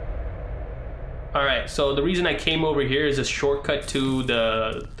 Alright, so the reason I came over here is a shortcut to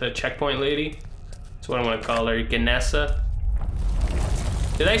the checkpoint lady. That's what I want to call her, Ganessa.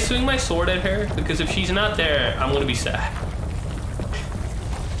 Did I swing my sword at her? Because if she's not there, I'm gonna be sad.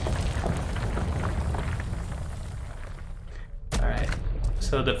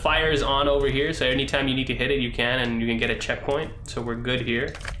 So the fire is on over here, so anytime you need to hit it, you can, and you can get a checkpoint. So we're good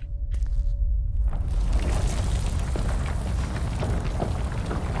here.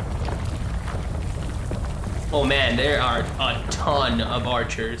 Oh man, there are a ton of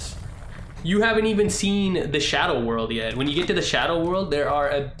archers. You haven't even seen the Shadow World yet. When you get to the Shadow World, there are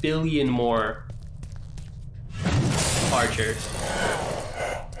a billion more archers.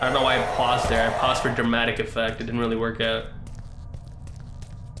 I don't know why I paused there. I paused for dramatic effect. It didn't really work out.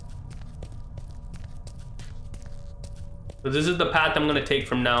 So this is the path I'm gonna take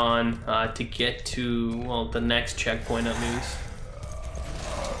from now on to get to, well, the next checkpoint at least.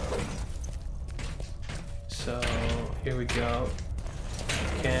 So here we go.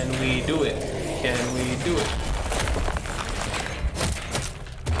 Can we do it? Can we do it?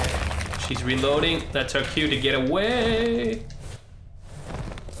 Okay. She's reloading. That's our cue to get away.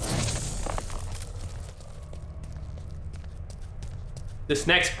 This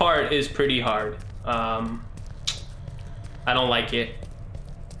next part is pretty hard. I don't like it.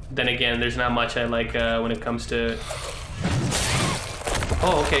 Then again, there's not much I like when it comes to...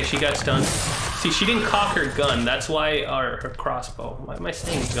 Oh, okay, she got stunned. See, she didn't cock her gun. That's why her crossbow. Why am I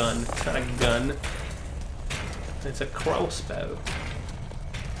saying gun? It's not a gun. It's a crossbow.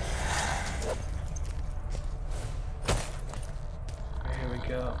 Here we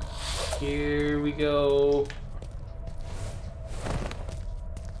go. Here we go.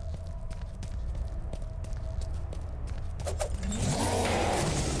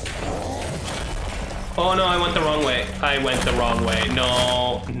 Oh no, I went the wrong way. I went the wrong way.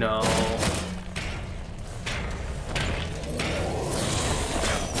 No, no.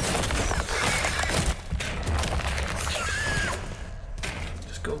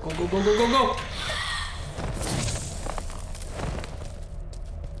 Just go, go, go, go, go, go, go.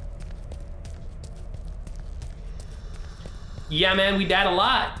 Yeah, man, we died a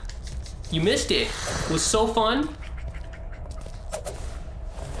lot. You missed it. It was so fun.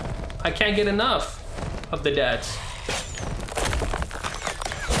 I can't get enough of the deaths.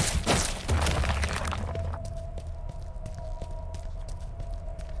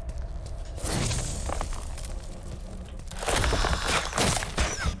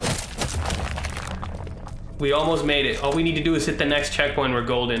 We almost made it. All we need to do is hit the next checkpoint. We're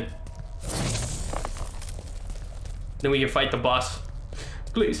golden. Then we can fight the boss.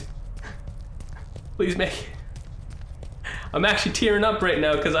 Please. Please make it. I'm actually tearing up right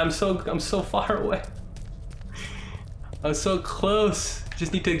now because I'm so far away. I'm so close.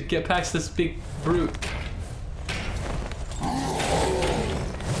 Just need to get past this big brute.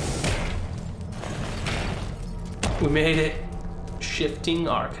 We made it. Shifting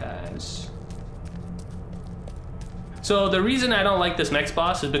archives. So the reason I don't like this next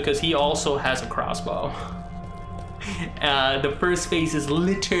boss is because he also has a crossbow. The first phase is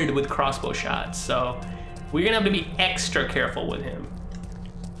littered with crossbow shots, so we're gonna have to be extra careful with him.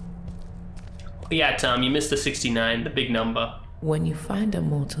 Yeah, Tom, you missed the 69, the big number. When you find a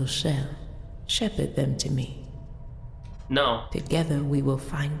mortal shell, shepherd them to me. No. Together we will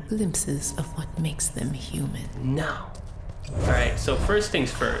find glimpses of what makes them human. No. Alright, so first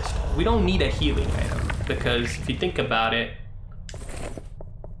things first. We don't need a healing item, because if you think about it,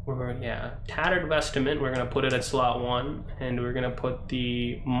 tattered vestment, we're gonna put it at slot 1, and we're gonna put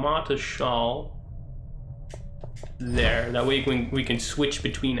the Mata shawl there. That way we can switch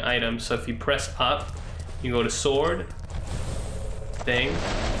between items. So if you press up, you go to sword, thing.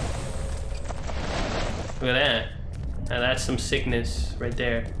 Look at that. Now that's some sickness right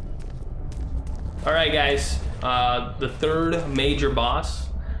there. Alright guys, the third major boss.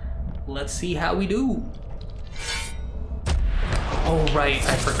 Let's see how we do. Oh right,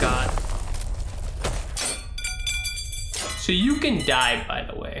 I forgot. So you can die, by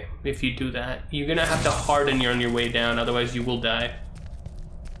the way, if you do that. You're gonna have to harden on your way down, otherwise you will die.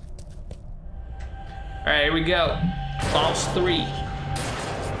 Alright, here we go. Boss 3.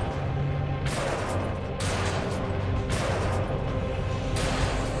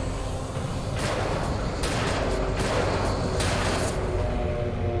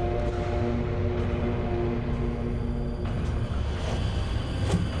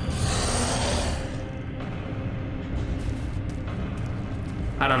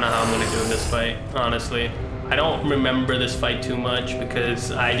 I don't know how I'm gonna do in this fight, honestly. I don't remember this fight too much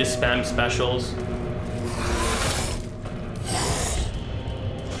because I just spam specials.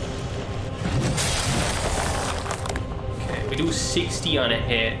 Okay, we do 60 on a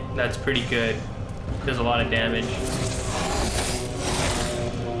hit. That's pretty good. Does a lot of damage.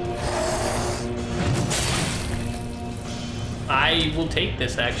 I will take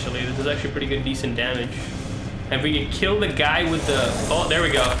this actually. This is actually pretty good, decent damage. And if we can kill the guy with the... Oh, there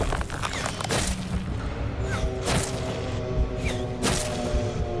we go.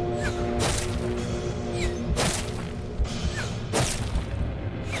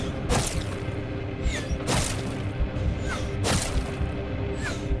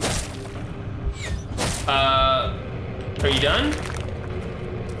 Are you done?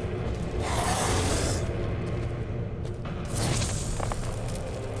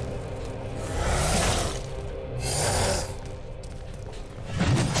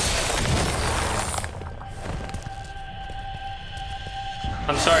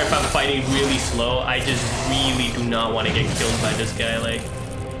 I'm sorry if I'm fighting really slow. I just really do not want to get killed by this guy. Like,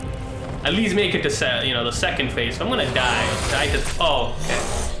 at least make it to the second phase. So I'm gonna die. Oh,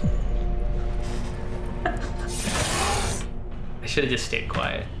 okay. I should have just stayed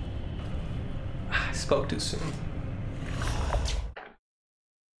quiet. I spoke too soon.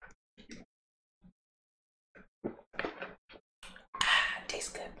 Tastes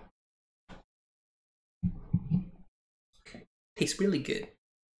good. Tastes really good.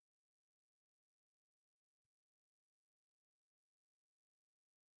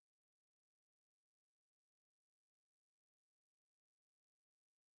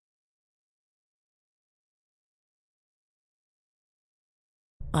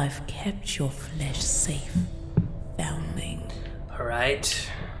 I've kept your flesh safe, foundling. Alright.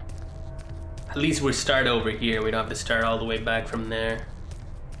 At least we'll start over here. We don't have to start all the way back from there.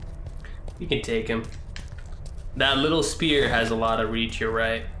 We can take him. That little spear has a lot of reach, you're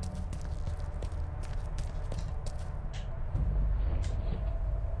right.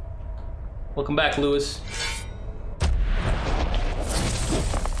 Welcome back, Lewis.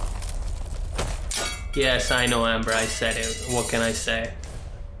 Yes, I know, Amber, I said it. What can I say?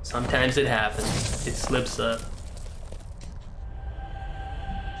 Sometimes it happens. It slips up.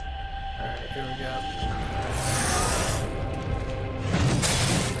 Alright, here we go.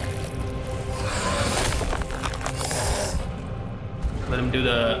 Let him do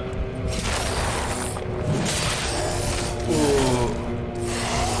the... Ooh.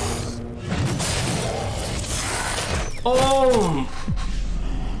 Oh!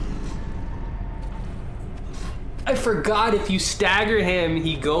 I forgot if you stagger him,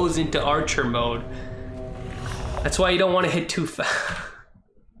 he goes into archer mode. That's why you don't want to hit too fast.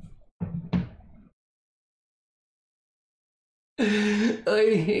 I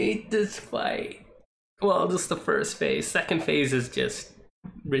hate this fight. Well, just the first phase. Second phase is just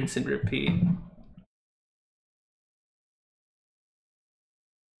rinse and repeat.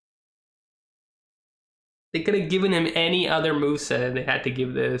 They could have given him any other moveset and they had to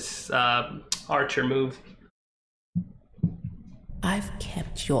give this archer move. I've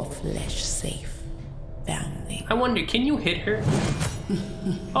kept your flesh safe, foundling. I wonder, can you hit her?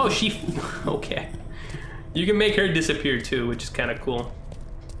 Oh, okay. You can make her disappear too, which is kind of cool.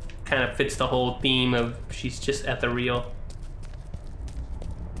 Kind of fits the whole theme of she's just ethereal.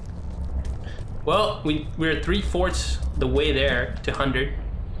 Well, we're 3/4 the way there to 100.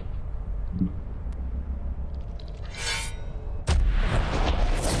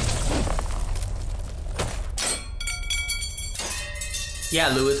 Yeah,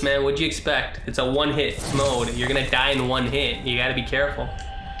 Lewis, man, what'd you expect? It's a one-hit mode. You're gonna die in one hit. You gotta be careful.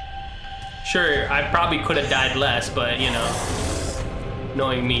 Sure, I probably could have died less, but you know,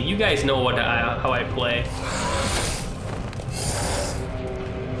 knowing me, you guys know how I play.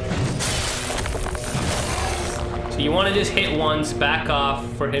 So you want to just hit once, back off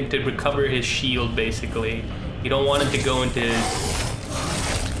for him to recover his shield, basically. You don't want him to go into his...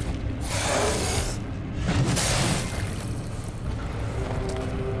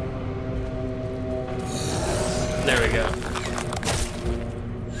 There we go.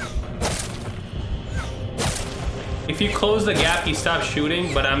 If you close the gap, he stops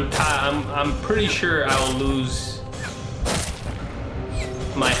shooting, but I'm pretty sure I will lose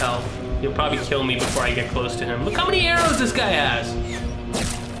my health. He'll probably kill me before I get close to him. Look how many arrows this guy has!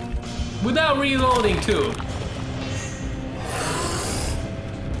 Without reloading, too.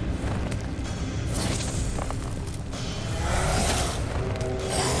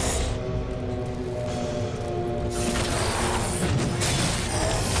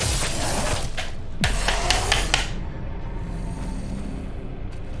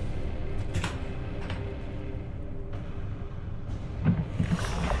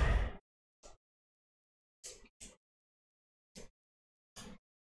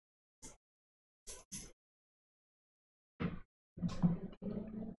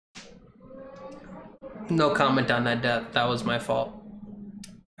 No comment on that death. That was my fault.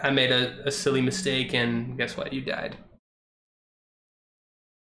 I made a silly mistake, and guess what? You died.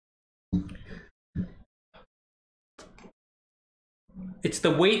 It's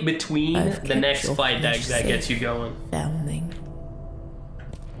the wait between the next fight that gets you going. Foundling.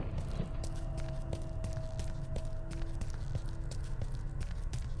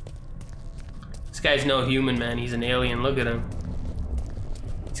 This guy's no human, man. He's an alien. Look at him.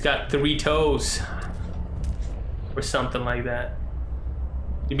 He's got 3 toes. Or something like that.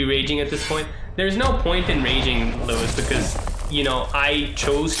 You'd be raging at this point? There's no point in raging, Lewis, because, you know, I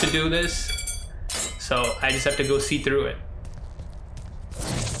chose to do this. So I just have to go see through it.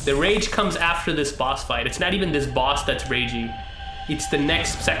 The rage comes after this boss fight. It's not even this boss that's ragey. It's the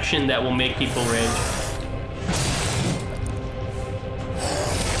next section that will make people rage.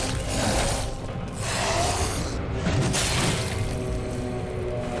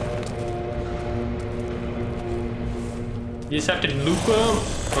 You just have to loop him.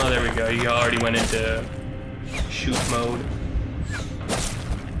 Oh, there we go. You already went into shoot mode.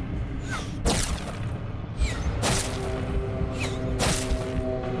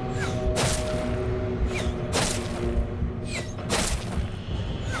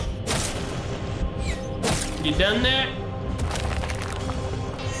 You done that?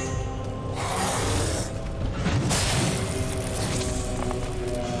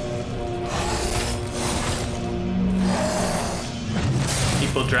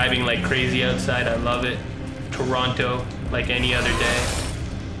 People driving like crazy outside, I love it. Toronto, like any other day.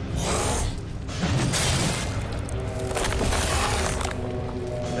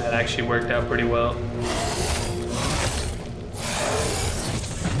 That actually worked out pretty well.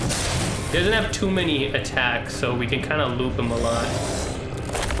 He doesn't have too many attacks, so we can kind of loop him a lot.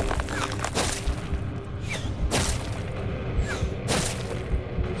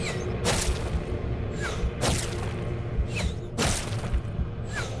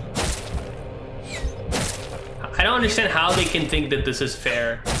 I don't understand how they can think that this is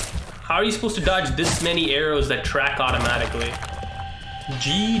fair. How are you supposed to dodge this many arrows that track automatically?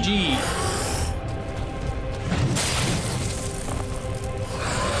 GG.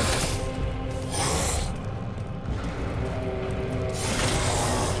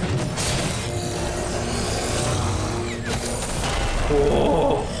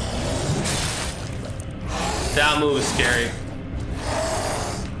 Whoa. That move is scary.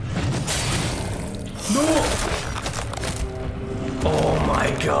 No! Oh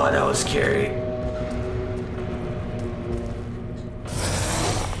my god, that was scary.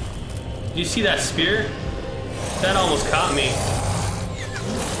 Did you see that spear? That almost caught me.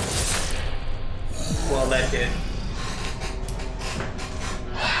 Well, that did.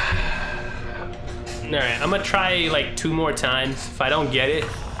 Alright, I'm gonna try like 2 more times. If I don't get it,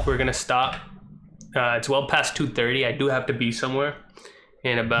 we're gonna stop. It's well past 2:30. I do have to be somewhere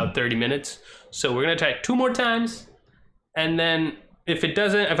in about 30 minutes. So we're gonna try 2 more times, and then if it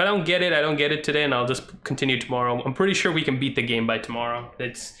doesn't, if I don't get it, I don't get it today, and I'll just continue tomorrow. I'm pretty sure we can beat the game by tomorrow.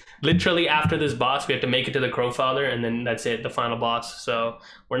 It's literally after this boss, we have to make it to the Crowfather, and then that's it, the final boss. So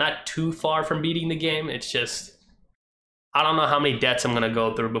we're not too far from beating the game. It's just, I don't know how many deaths I'm gonna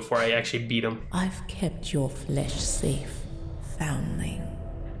go through before I actually beat him. I've kept your flesh safe, foundling.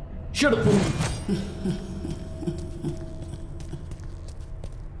 Shut up!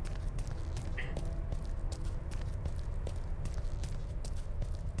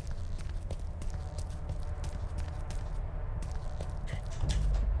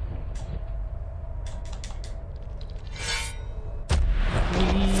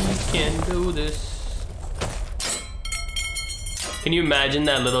 We can do this. Can you imagine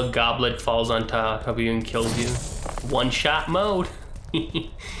that little goblet falls on top of you and kills you? One-shot mode.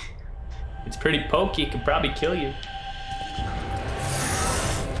 It's pretty pokey, it could probably kill you.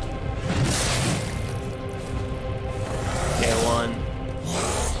 Okay, one.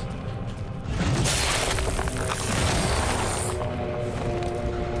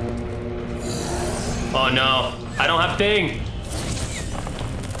 Oh no, I don't have thing.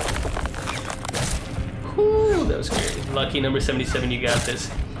 Whew, that was scary. Lucky number 77, you got this.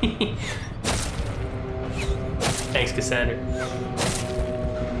 Thanks, Cassandra.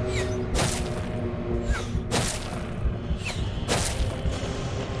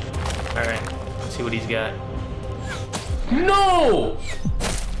 Alright, let's see what he's got. No!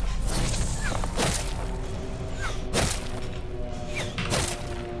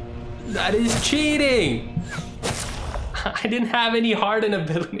 That is cheating! I didn't have any hardened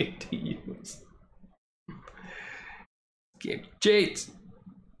ability to use. Game cheats.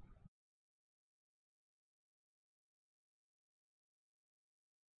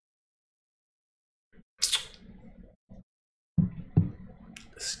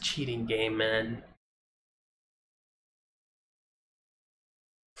 This cheating game, man.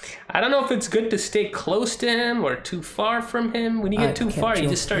 I don't know if it's good to stay close to him or too far from him. When you get too far, you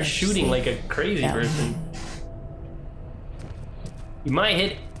just start shooting like a crazy person. You might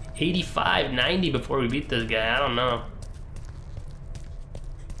hit 85, 90 before we beat this guy. I don't know.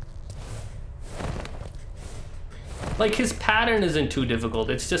 Like, his pattern isn't too difficult.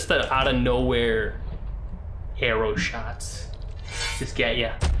 It's just that out of nowhere arrow shots just get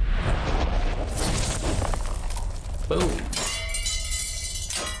ya. Boom.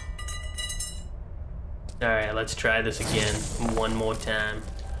 Alright, let's try this again one more time.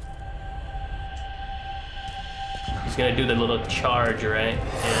 He's gonna do the little charge, right?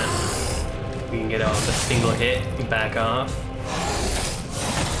 Yeah. We can get out with a single hit and back off.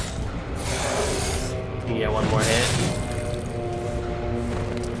 We can get one more hit.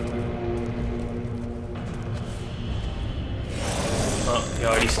 Oh, he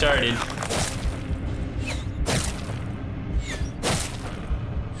already started.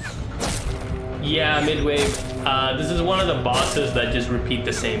 Yeah, midwave. This is one of the bosses that just repeat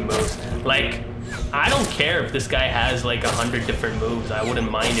the same moves. Like, I don't care if this guy has like 100 different moves. I wouldn't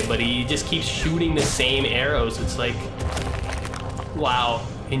mind it, but he just keeps shooting the same arrows. It's like, wow,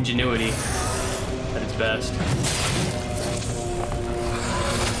 ingenuity at its best.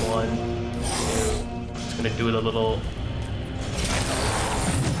 1, 2. It's gonna do the little.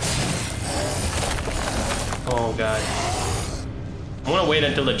 Oh god. I want to wait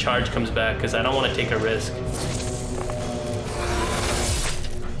until the charge comes back because I don't want to take a risk.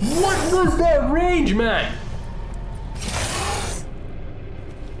 What was that range, man?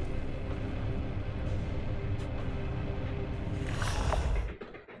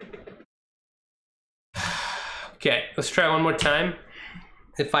 Okay, let's try one more time.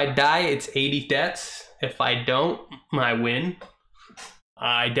 If I die, it's 80 deaths. If I don't, I win.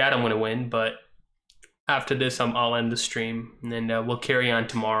 I doubt I'm going to win, but after this, I'll end the stream, and then we'll carry on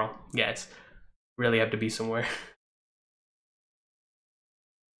tomorrow. Guys, really have to be somewhere.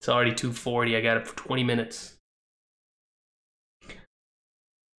 It's already 2:40. I got it for 20 minutes.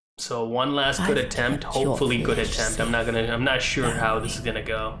 So one last good attempt. Hopefully good attempt. I'm not sure how this is gonna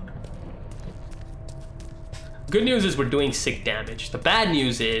go. Good news is we're doing sick damage. The bad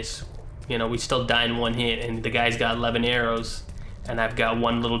news is, you know, we still die in one hit, and the guy's got 11 arrows, and I've got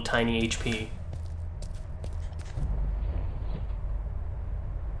one little tiny HP.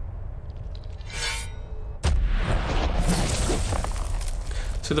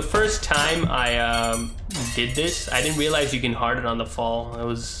 So the first time I did this, I didn't realize you can harden on the fall. It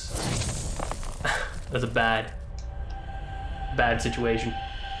was a bad situation.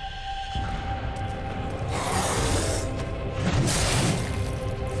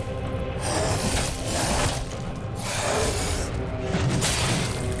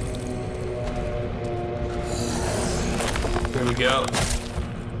 There we go.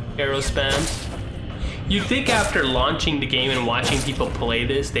 Arrow spams. You'd think after launching the game and watching people play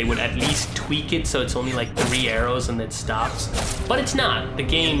this, they would at least tweak it so it's only like 3 arrows and then stops. But it's not. The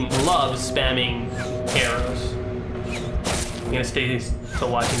game loves spamming arrows. I'm gonna stay still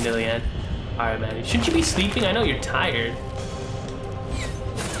watching till the end. Alright, man. Shouldn't you be sleeping? I know you're tired.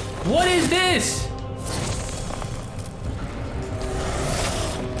 What is this?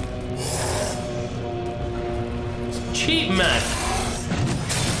 It's cheap, man.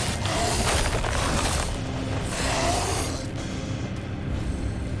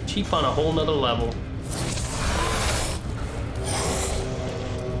 Cheap on a whole nother level.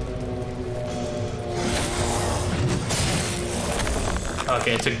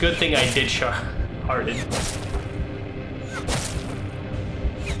 Okay, it's a good thing I did Harden.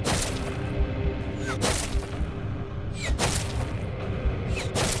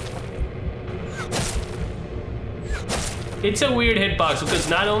 It's a weird hitbox because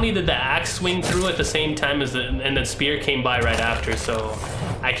not only did the axe swing through at the same time as and the spear came by right after, so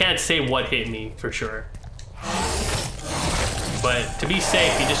I can't say what hit me for sure. But to be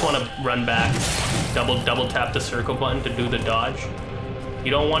safe, you just want to run back, double tap the circle button to do the dodge.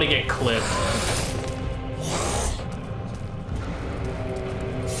 You don't want to get clipped.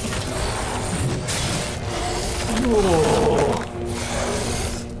 Whoa.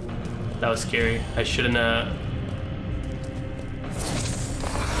 That was scary. I shouldn't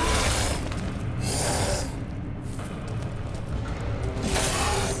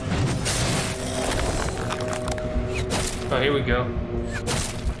Oh, here we go.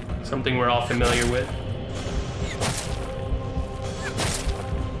 Something we're all familiar with.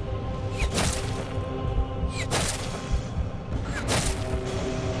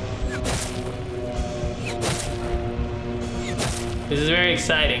 This is very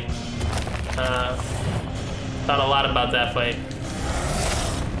exciting. Thought a lot about that fight.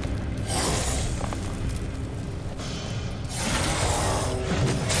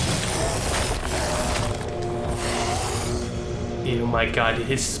 Oh my god,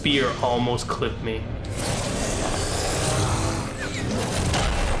 his spear almost clipped me.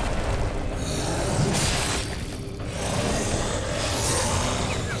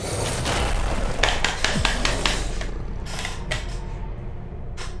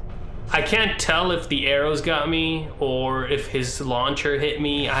 I can't tell if the arrows got me or if his launcher hit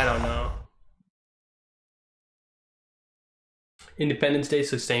me. I don't know. Independence Day,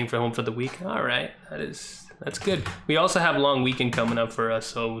 so staying for home for the week. All right, that's good. We also have long weekend coming up for us,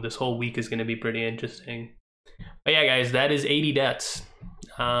 so this whole week is going to be pretty interesting. But yeah, guys, that is 80 deaths.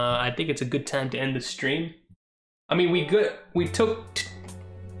 I think it's a good time to end the stream. I mean, we took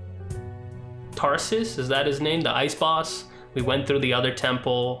Tarsus, is that his name? The ice boss. We went through the other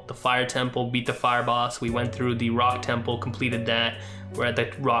temple, the fire temple, beat the fire boss. We went through the rock temple, completed that. We're at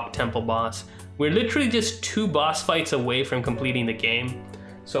the rock temple boss. We're literally just 2 boss fights away from completing the game.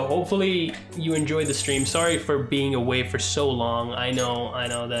 So hopefully you enjoyed the stream. Sorry for being away for so long. I know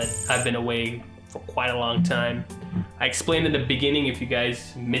that I've been away for quite a long time. I explained in the beginning, if you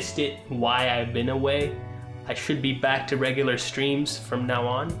guys missed it, why I've been away. I should be back to regular streams from now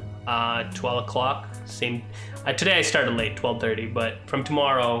on, 12 o'clock. Same. Today I started late, 12:30, but from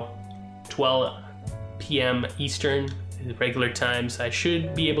tomorrow, 12 p.m. Eastern, regular times, I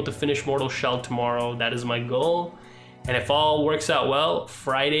should be able to finish Mortal Shell tomorrow. That is my goal. And if all works out well,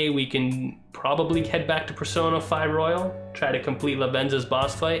 Friday we can probably head back to Persona 5 Royal, try to complete Lavenza's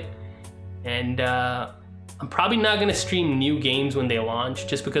boss fight. And I'm probably not gonna stream new games when they launch,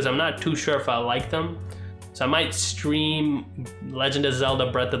 just because I'm not too sure if I like them. So I might stream Legend of Zelda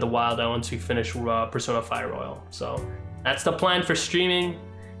Breath of the Wild once we finish Persona 5 Royal. So that's the plan for streaming.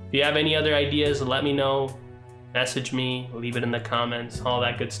 If you have any other ideas, let me know. Message me, leave it in the comments, all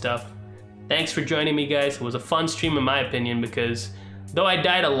that good stuff. Thanks for joining me, guys. It was a fun stream in my opinion, because though I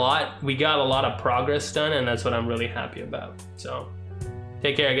died a lot, we got a lot of progress done, and that's what I'm really happy about. So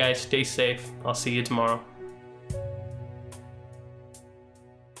take care, guys. Stay safe. I'll see you tomorrow.